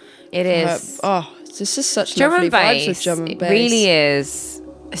people. It is. It's just such Drum lovely and vibes with bass. drum and It bass. really is.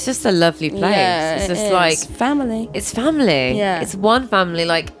 It's just a lovely place. Yeah, it's it just is. like family. it's family. Yeah. It's one family.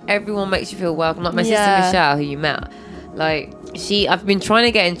 Like everyone makes you feel welcome. Like my sister Yeah. Michelle, who you met. Like I've been trying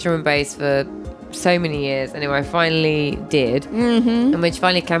to get into drum and bass for so many years. Anyway, I finally did. Mm-hmm. And when she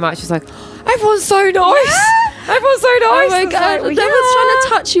finally came out, she was like, "Everyone's so nice. Yeah. Everyone's so nice." Oh my I was god, like, no one's trying to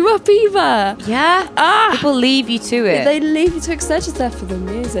touch you up either. Yeah. People leave you to it. They leave you to because they're just there for the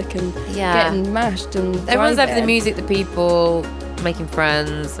music and getting mashed and Everyone's there for the vibing. music, the people, making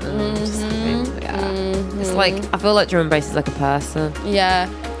friends, and just, it's like I feel like drum and bass is like a person. Yeah,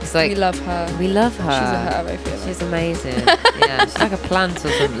 It's like we love her. we love her. She's a her, I feel like. She's amazing. Yeah, she's like a plant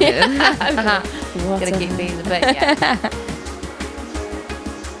or something. Gonna keep being the bit. Yeah.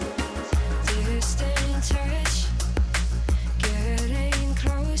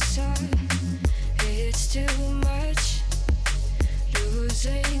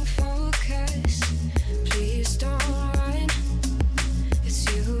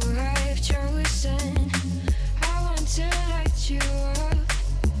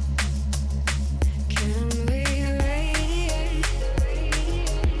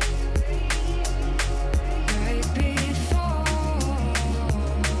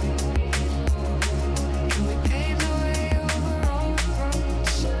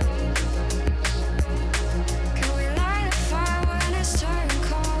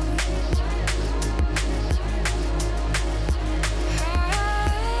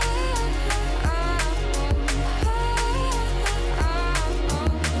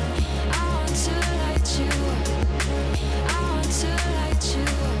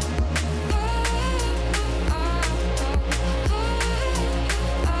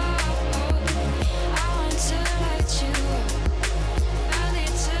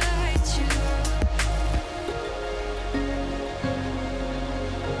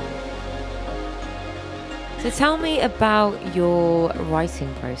 So tell me about your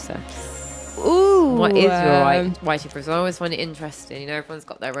writing process. Ooh. What is your writing process? I always find it interesting. You know, everyone's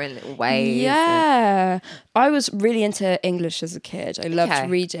got their own little ways. Yeah. I was really into English as a kid. I loved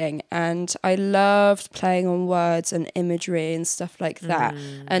reading and I loved playing on words and imagery and stuff like that.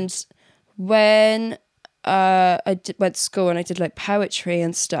 And when went to school and I did like poetry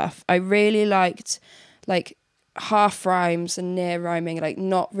and stuff, I really liked like half rhymes and near rhyming, like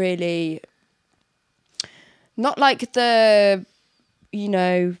not like the, you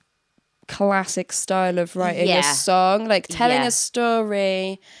know, classic style of writing a song, like telling a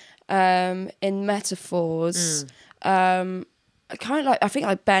story in metaphors. Kind of like, I think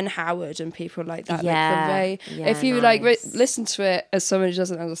like Ben Howard and people like that. Like the way, if you like listen to it as someone who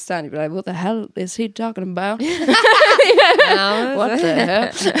doesn't understand, you'd be like, what the hell is he talking about? What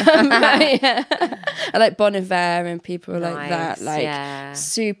the hell? I like Bon Iver and people like that, like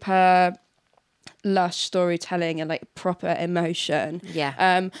super lush storytelling and like proper emotion,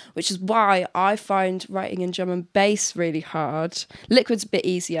 which is why I find writing in drum and bass really hard. Liquid's a bit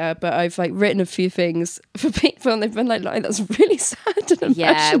easier, but I've like written a few things for people and they've been like that's really sad and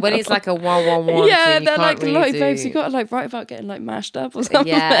when it's like a 1-1-1 they're like really babes, you gotta like write about getting like mashed up or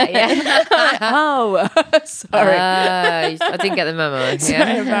something. Oh sorry, I didn't get the memo.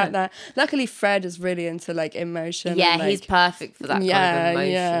 Sorry about that. Luckily Fred is really into like emotion. Yeah, and, like, he's perfect for that kind of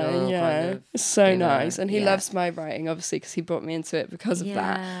emotional kind of, so nice, and he loves my writing obviously because he brought me into it because of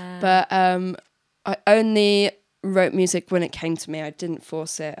that. But I only wrote music when it came to me. I didn't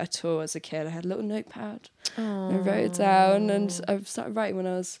force it at all as a kid. I had a little notepad. I wrote it down, and I started writing when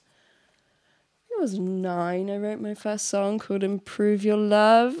I was 9. I wrote my first song called "Improve Your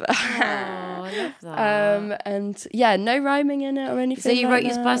Love." I love that. And yeah, no rhyming in it or anything. So you like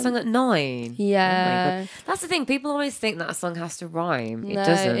wrote your first song at 9? Yeah. Oh my God. That's the thing. People always think that a song has to rhyme. No, it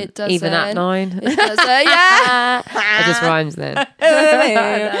doesn't. it doesn't. Even at 9. It doesn't. Yeah. It just rhymes then.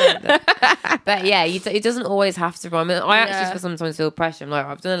 But yeah, it doesn't always have to rhyme. I actually sometimes feel pressure. I'm like,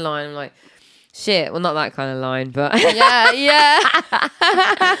 I've done a line. I'm like, shit. Well, not that kind of line, but yeah.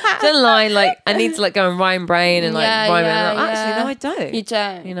 done a line. Like, I need to like go and rhyme brain and like rhyme it. And I'm like, actually, no, I don't. You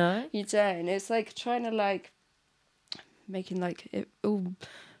don't. You know, you don't. It's like trying to like making like it all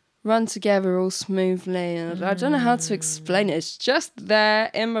run together all smoothly, and I don't know how to explain it. It's just there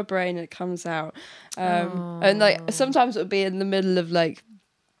in my brain. It comes out, and like sometimes it would be in the middle of like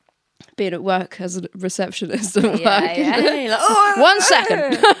being at work as a receptionist at work. Like, oh, 1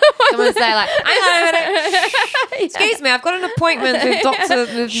 second. Someone say like, hang on a minute. Excuse me, I've got an appointment with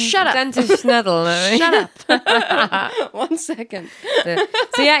Dentist Schneddle. Shut up. 1 second.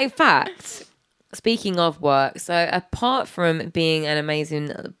 So yeah, in fact, speaking of work, so apart from being an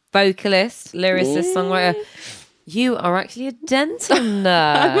amazing vocalist, lyricist, songwriter, you are actually a dental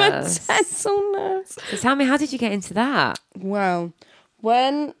nurse. I'm a dental nurse. So tell me, how did you get into that? Wow.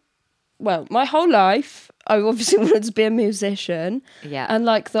 Well, my whole life, I obviously wanted to be a musician. Yeah. And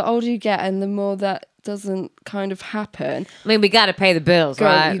like the older you get and the more that doesn't kind of happen. I mean, we got to pay the bills, Girl,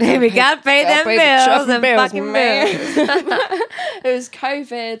 right? we got to pay them bills and fucking bills. It was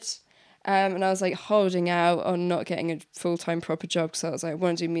COVID. And I was like holding out on not getting a full-time proper job because I was like, I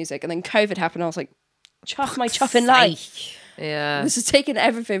want to do music. And then COVID happened. I was like, my chuffing life. Yeah. This is taking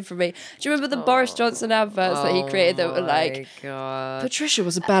everything from me. Do you remember the Boris Johnson adverts that he created that were like, God. Patricia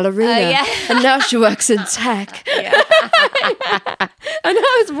was a ballerina and now she works in tech. And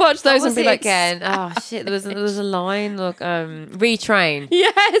I always watch those and be like, again? Oh shit! There was a line. Look, retrain.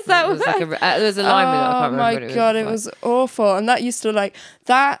 Yes, that was like there was a line with it. I can't remember. Oh my God, it was awful. And that used to like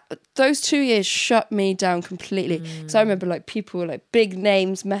that. Those 2 years shut me down completely. So I remember like people like big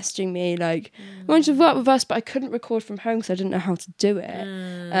names messaging me like, "I want you to work with us," but I couldn't record from home because I didn't know how to do it.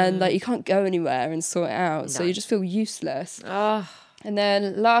 And like you can't go anywhere and sort it out, so you just feel useless. And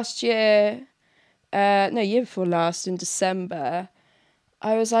then last year, year before last, in December,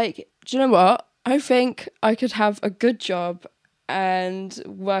 I was like, do you know what? I think I could have a good job and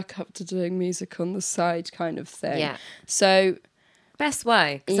work up to doing music on the side kind of thing. Yeah. So best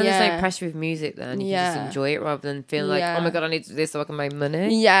way. Because then there's no pressure with music then. You can just enjoy it rather than feel like, oh my God, I need to do this so I can make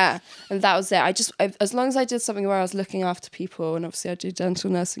money. Yeah. And that was it. As long as I did something where I was looking after people, and obviously I do dental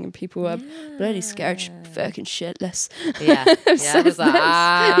nursing and people were bloody scared, fucking shitless. Yeah. I was like,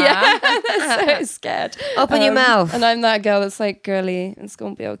 they're so scared. Open your mouth. And I'm that girl that's like, girly, it's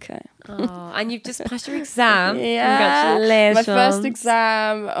going to be okay. Oh, and you've just passed your exam. Yeah. Congratulations. My first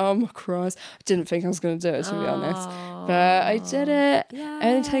exam. Oh my Christ. I didn't think I was going to do it, to be honest. But I did it. Yeah. It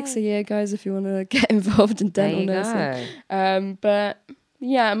only takes a year, guys, if you want to get involved in dental nursing. But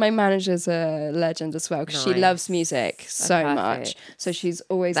yeah, my manager's a legend as well because she loves music so much. So she's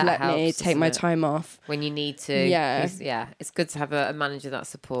always let me take my time off. When you need to. Yeah. It's good to have a manager that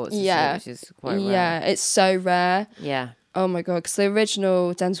supports. Yeah. Which is quite rare. Yeah, it's so rare. Yeah. Oh my God, because the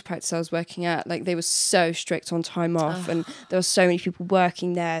original dental practice I was working at, like they were so strict on time off and there were so many people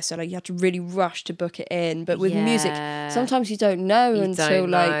working there. So like you had to really rush to book it in. But with music, sometimes you don't know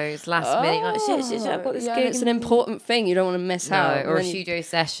until it's last minute. Like, shit, I've got this gig. It's an important thing. You don't want to miss out. Or a studio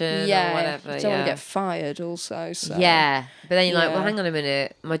session or whatever. You don't want to get fired also. So. Yeah. But then you're like, well, hang on a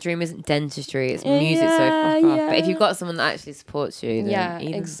minute. My dream isn't dentistry. It's music, so fuck off. But if you've got someone that actually supports you, then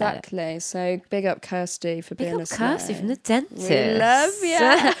even exactly. better. So big up Kirsty for being a Kirsty from the dentist. We love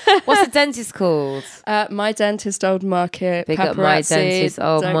you. What's the dentist called? My Dentist Old Market. Big Paparazzi, up my dentist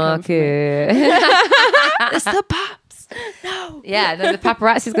Old Market. It's the paps. No. Yeah, the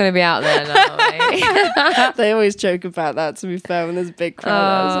paparazzi's going to be out there now. They always joke about that, to be fair, when there's a big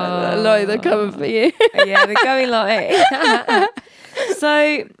crowd. Lottie, they're coming for you. Yeah, they're going Lottie.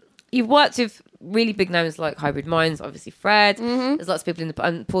 So you've worked with really big names like Hybrid Minds, obviously Fred. There's lots of people in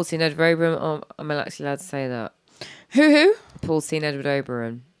the Paul C. and Edward Oberon. Oh, am I actually allowed to say that? Who? Paul C. and Edward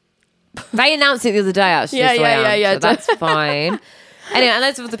Oberon. They announced it the other day, actually. Yeah. So that's fine. Anyway, and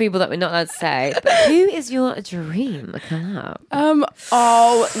loads of other people that we're not allowed to say. But who is your dream collab?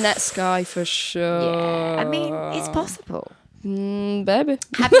 Netsky for sure. Yeah, I mean, it's possible. Baby.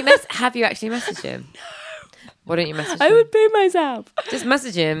 Have you actually messaged him? No. Why don't you message him? I would be myself. Just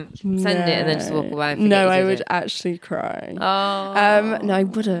message him, send it, and then just walk away. No, I would actually cry. Oh. No, I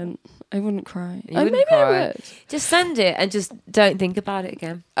wouldn't. I wouldn't cry. You wouldn't Maybe cry. I would. Just send it and just don't think about it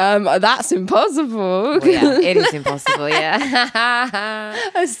again. That's impossible. Well, yeah, it is impossible. Yeah,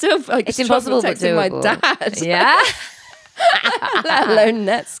 I still like it's impossible but texting my doable. dad. Yeah. Let alone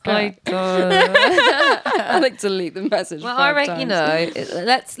Netscape. My God. I like delete the message. Well, 5 I reckon,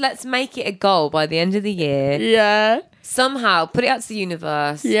 times. let's make it a goal by the end of the year. Yeah. Somehow put it out to the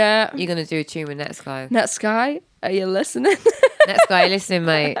universe. Yeah. You're gonna do a tune with Netsky. Netsky, are you listening? Netsky, listen,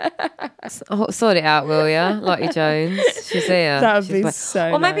 mate. Sort it out, will ya? Lottie Jones. She's here. That would She's be fine.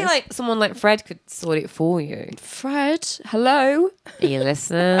 so Or maybe nice. like someone like Fred could sort it for you. Fred, hello. Are you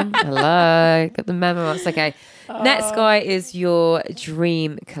listening? Hello. Got the memo. It's okay. Netsky is your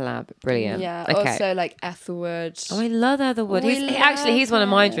dream collab. Brilliant. Yeah. Okay. Also like Ethelwood. Oh, I love Ethelwood. We He's one of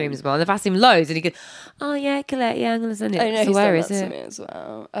my dreams as well. And I've asked him loads, and he goes, "Oh yeah, Colette, yeah, I'm gonna send it." I know So he's where done is that to it? me as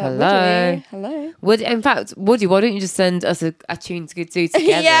well. Hello. Hello. In fact, Woody, why don't you just send us a tune to do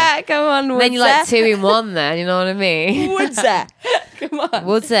together? Yeah, come on, Woodser. Then you're like 2 in 1. Then you know what I mean? Woodser. Come on.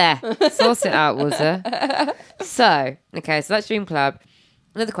 Woodser, sort it out, Woodser. So that's dream collab.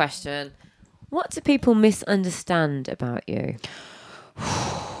 Another question: what do people misunderstand about you?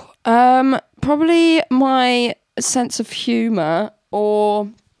 Probably my sense of humor, or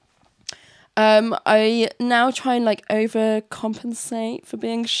I now try and like overcompensate for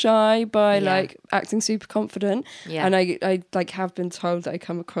being shy by like acting super confident. Yeah. And I like have been told that I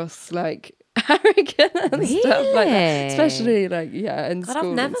come across like arrogant and stuff like that. Especially like in God, school.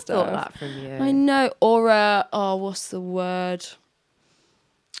 I've never and stuff. thought that from you. I know. Or what's the word?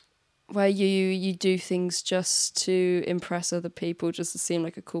 Where you do things just to impress other people, just to seem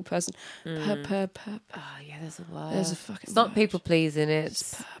like a cool person. Oh yeah, there's a word. There's a fucking It's not word. people pleasing.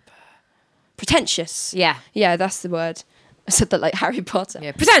 It's Pretentious. yeah. Yeah, that's the word. I said that like Harry Potter.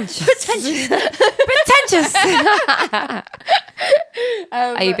 Yeah, pretentious. Pretentious. Pretentious.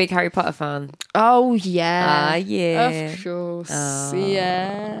 Are you a big Harry Potter fan? Oh yeah. Yeah. Of course. Oh.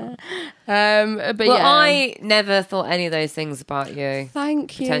 Yeah. But Well, yeah. I never thought any of those things about you.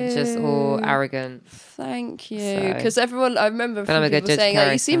 Thank you. Pretentious or arrogant. Thank you. So- Because everyone, I remember But I'm a good people judge of saying,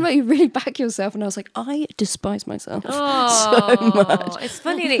 like, you seem character. like you really back yourself. And I was like, I despise myself Oh, so much. it's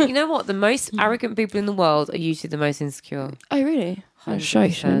funny that you know what? The most arrogant people in the world are usually the most insecure. Oh, really? Oh, 100%.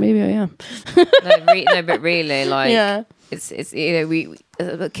 shite. Maybe I am. No, but really, like, Yeah. it's we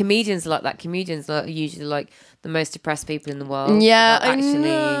comedians are like that. Comedians are usually like the most depressed people in the world. Yeah, But actually,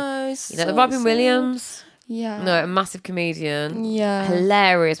 I know. you know, Robin Williams. Yeah. No, a massive comedian. Yeah.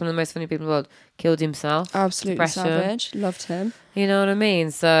 Hilarious. One of the most funny people in the world. Killed himself. Absolutely Depression. savage. Loved him. You know what I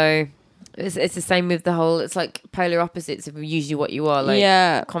mean? So it's the same with the whole. It's like polar opposites of usually what you are. Like,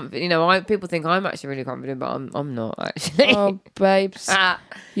 Yeah. confident. You know, people think I'm actually really confident, but I'm not actually. Oh, babes.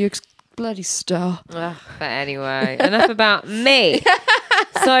 You bloody star. But anyway, enough about me.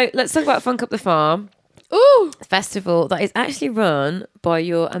 So let's talk about Funk Up the Farm. Ooh. Festival that is actually run by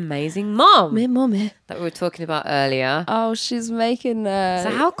your amazing mom Me mommy. that we were talking about earlier. Oh, she's making So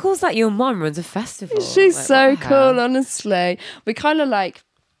how cool is that your mom runs a festival? She's Like, so what the cool, hell? honestly. We kind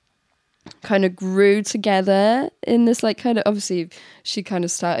of grew together in this like kind of, obviously she kind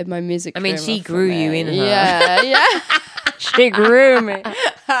of started my music I mean, career she off grew from you it. in her. Yeah. She grew me.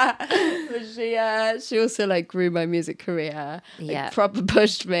 But she also like grew my music career. Yeah. Like, proper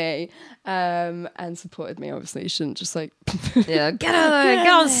pushed me. And supported me. Obviously, you shouldn't just like Yeah, get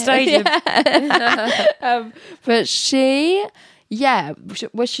on stage. but she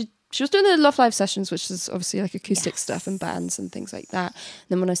was doing the Love Live sessions, which is obviously like acoustic stuff and bands and things like that. And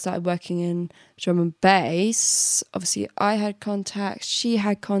then when I started working in drum and bass, obviously I had contacts, she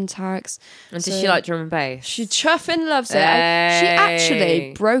had contacts. And does she like drum and bass? She chuffing loves it. She Hey.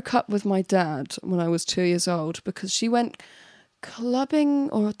 actually broke up with my dad when I was 2 years old because she went clubbing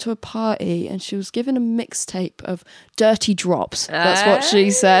or to a party and she was given a mixtape of dirty drops. That's what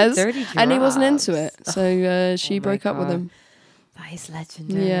she says. Dirty And he wasn't Drops. into it. So she Oh my broke up with God. him. That is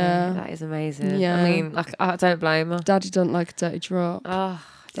legendary. Yeah. That is amazing. Yeah. I mean, I don't blame her. Daddy don't like a dirty drop. Oh,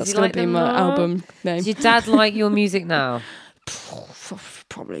 That's going to be my album name. Does your dad like your music now?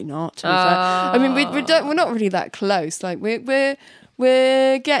 Probably not. To be fair. I mean, we're not really that close. Like we're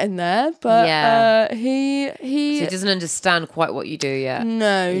getting there, but Yeah. he So he doesn't understand quite what you do yet.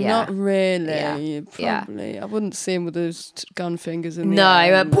 no, Yeah. not really. Yeah. Probably, I wouldn't see him with those gun fingers in the No, air.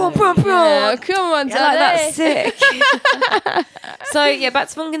 he went, "Brum, brum, brum." Yeah, come on, Yeah, like, Daddy. that's sick. So yeah, back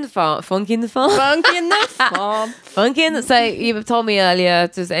to Funk in the Farm. Funky in the farm. So you told me earlier.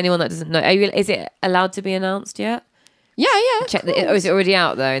 Does anyone that doesn't know? Is it allowed to be announced yet? Yeah. Check is it already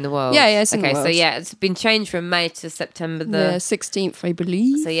out though in the world? Yeah, it's in the Okay, world. so yeah, it's been changed from May to September The 16th, I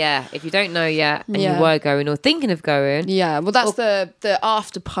believe. So yeah, if you don't know yet and Yeah. you were going or thinking of going, Yeah, well, that's the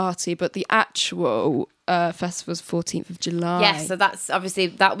after party, but the actual festival's 14th of July. yes, so that's obviously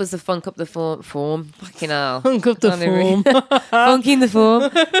that was the Funk Up the Form. Fucking hell, Funk Up the Form. Funking the Form,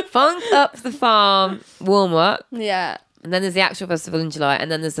 Funk Up the Farm warm up, Yeah. and then there's the actual festival in July,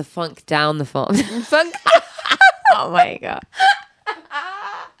 and then there's the Funk Down the Farm. Funk. Oh my god.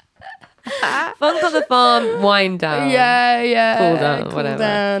 Funk Up the Farm wind down. Yeah. Cool down, Cool whatever.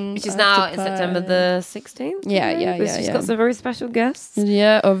 down, Which is now after in September the 16th. Yeah. She's got some very special guests.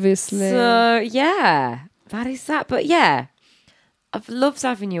 Yeah, obviously. So yeah, that is that. But yeah, I've loved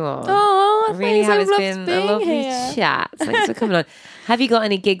having you on. Oh, I really thanks. have. I've It's loved been a being lovely here. chat. Thanks for coming on. Have you got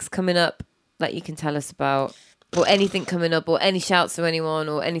any gigs coming up that you can tell us about, or anything coming up, or any shouts to anyone,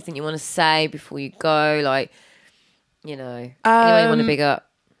 or anything you want to say before you go? Like, anyone you want to big up.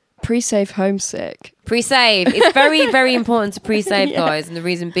 Pre-save Homesick. Pre-save. It's very, very important to pre-save, guys. And the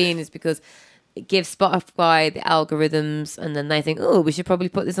reason being is because it gives Spotify the algorithms, and then they think, oh, we should probably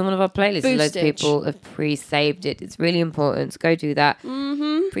put this on one of our playlists. And loads of Boostage. people have pre-saved it. It's really important. So go do that.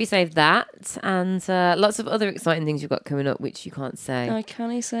 Mm-hmm. Pre-save that. And lots of other exciting things you've got coming up, which you can't say. I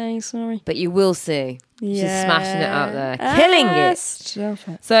can't say, sorry. But you will see. She's smashing it out there. Ah, Killing it. Stop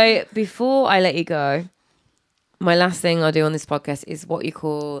it. So before I let you go, my last thing I do on this podcast is what you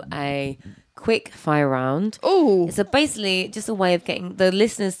call a quick fire round. Oh. It's basically just a way of getting the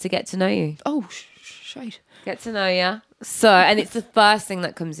listeners to get to know you. Oh, shite. Get to know you. So, and it's the first thing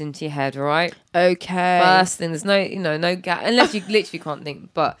that comes into your head, right? Okay. First thing. There's no gap, unless you literally can't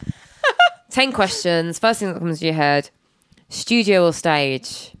think. But 10 questions. First thing that comes to your head: studio or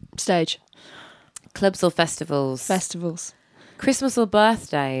stage? Stage. Clubs or festivals? Festivals. Christmas or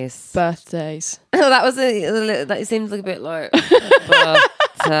birthdays? Birthdays. Oh, that seems like a bit like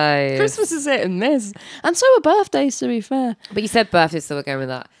birthdays. Christmas is hit and miss. And so are birthdays, to be fair. But you said birthdays, so we're going with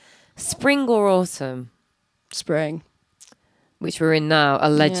that. Spring or autumn? Spring. Which we're in now,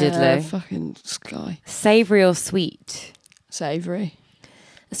 allegedly. Yeah, fucking sky. Savoury or sweet? Savoury.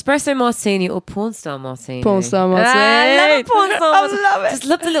 Espresso martini or porn star martini? Porn star martini. I love a porn star I martini. love it. Just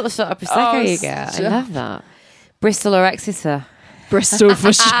love the little shot of Prosecco Oh, you get. I stop. love that. Bristol or Exeter? Bristol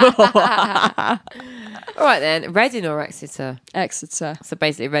for sure. All right then, Reading or Exeter? Exeter. So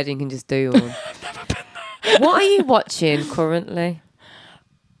basically Reading can just do one. What are you watching currently?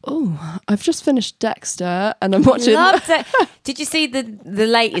 Oh, I've just finished Dexter and I'm watching. Loved it. Did you see the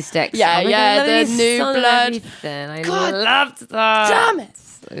latest Dexter? Yeah, Oh my yeah, God, the his New son and Blood. everything. I God loved that. Damn it.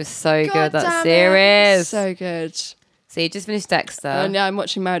 It was so God good, that damn it. series. So good. So you just finished Dexter. And yeah, I'm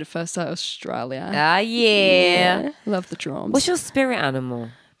watching Married at First Sight Australia. Ah, yeah. Love the drums. What's your spirit animal?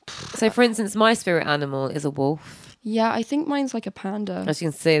 So, for instance, my spirit animal is a wolf. Yeah, I think mine's like a panda. As you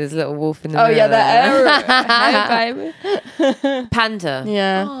can see, there's a little wolf in the Oh middle yeah, there. hey, baby. Panda.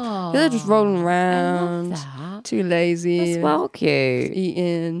 Yeah. Oh, They're just rolling I around. love that. Too lazy. That's well cute.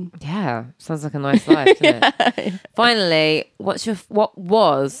 Eating. Yeah, sounds like a nice life, doesn't it? Finally, what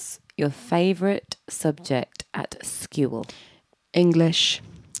was your favourite subject at school? English.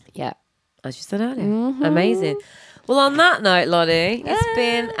 Yeah, as you said earlier. Amazing. Well, on that note, Lottie, it's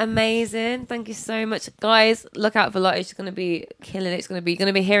been amazing. Thank you so much, guys. Look out for Lottie. She's going to be killing it. You're going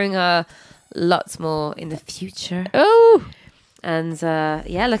to be hearing her lots more in the future. Oh. And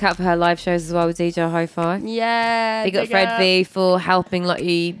yeah, look out for her live shows as well with DJ Hi-Fi. Yeah. Big up Fred V for helping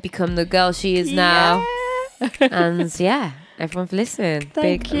Lottie become the girl she is now. And yeah, everyone for listening.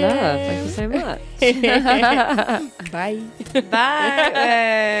 Thank Big you. love. Thank you so much. Bye.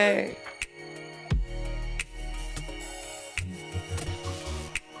 Bye.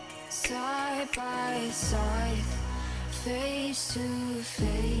 Side by side, face to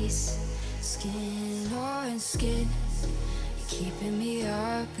face, skin on skin, you're keeping me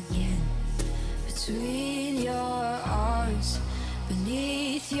up again. Between your arms,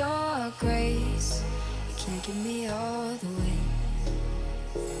 beneath your grace, you can't get me all the way.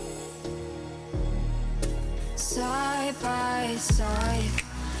 Side by side,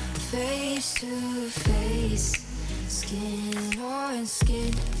 face to face, skin on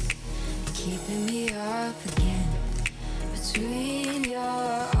skin, keeping me up again. Between your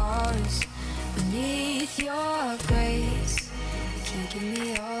arms, beneath your grace, you can't get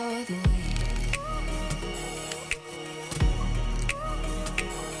me all the way.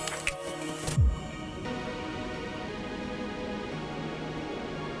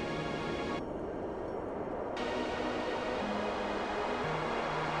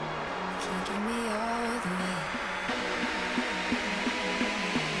 Can't get me all the way.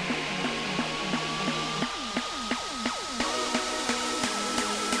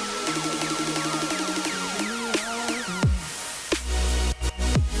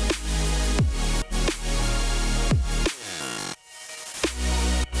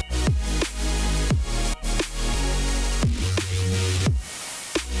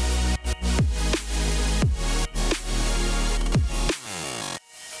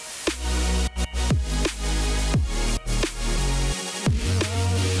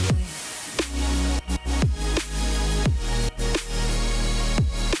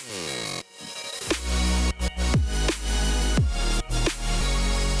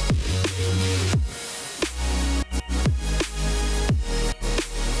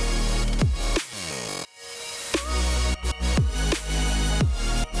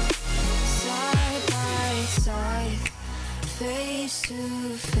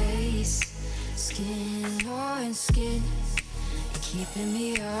 face, skin on skin, keeping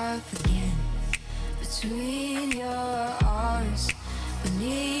me up again. Between your arms,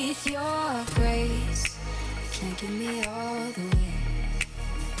 beneath your grace, can't get me all the way.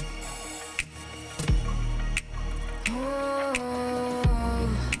 Oh, oh,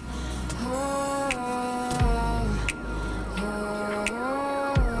 oh,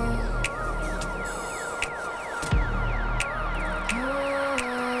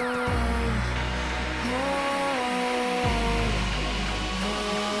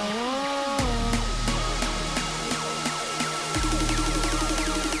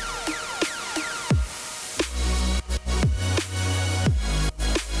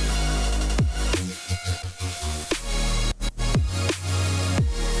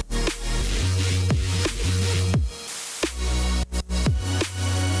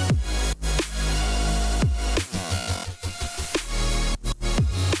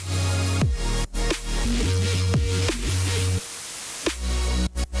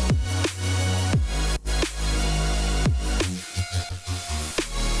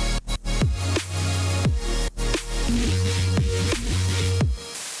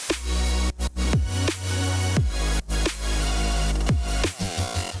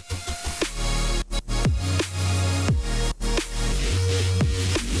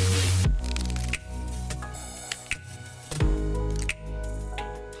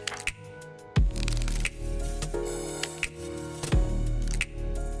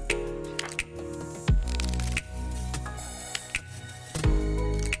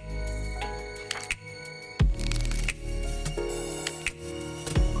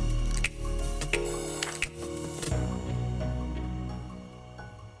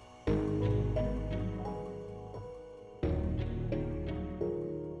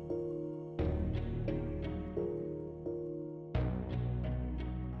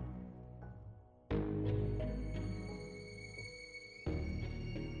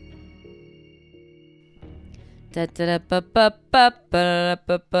 Da da da ba ba ba ba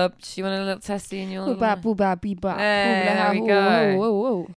ba ba. Do you want a little testy in your? Boo ba boo ba bee ba. Hey, there we go.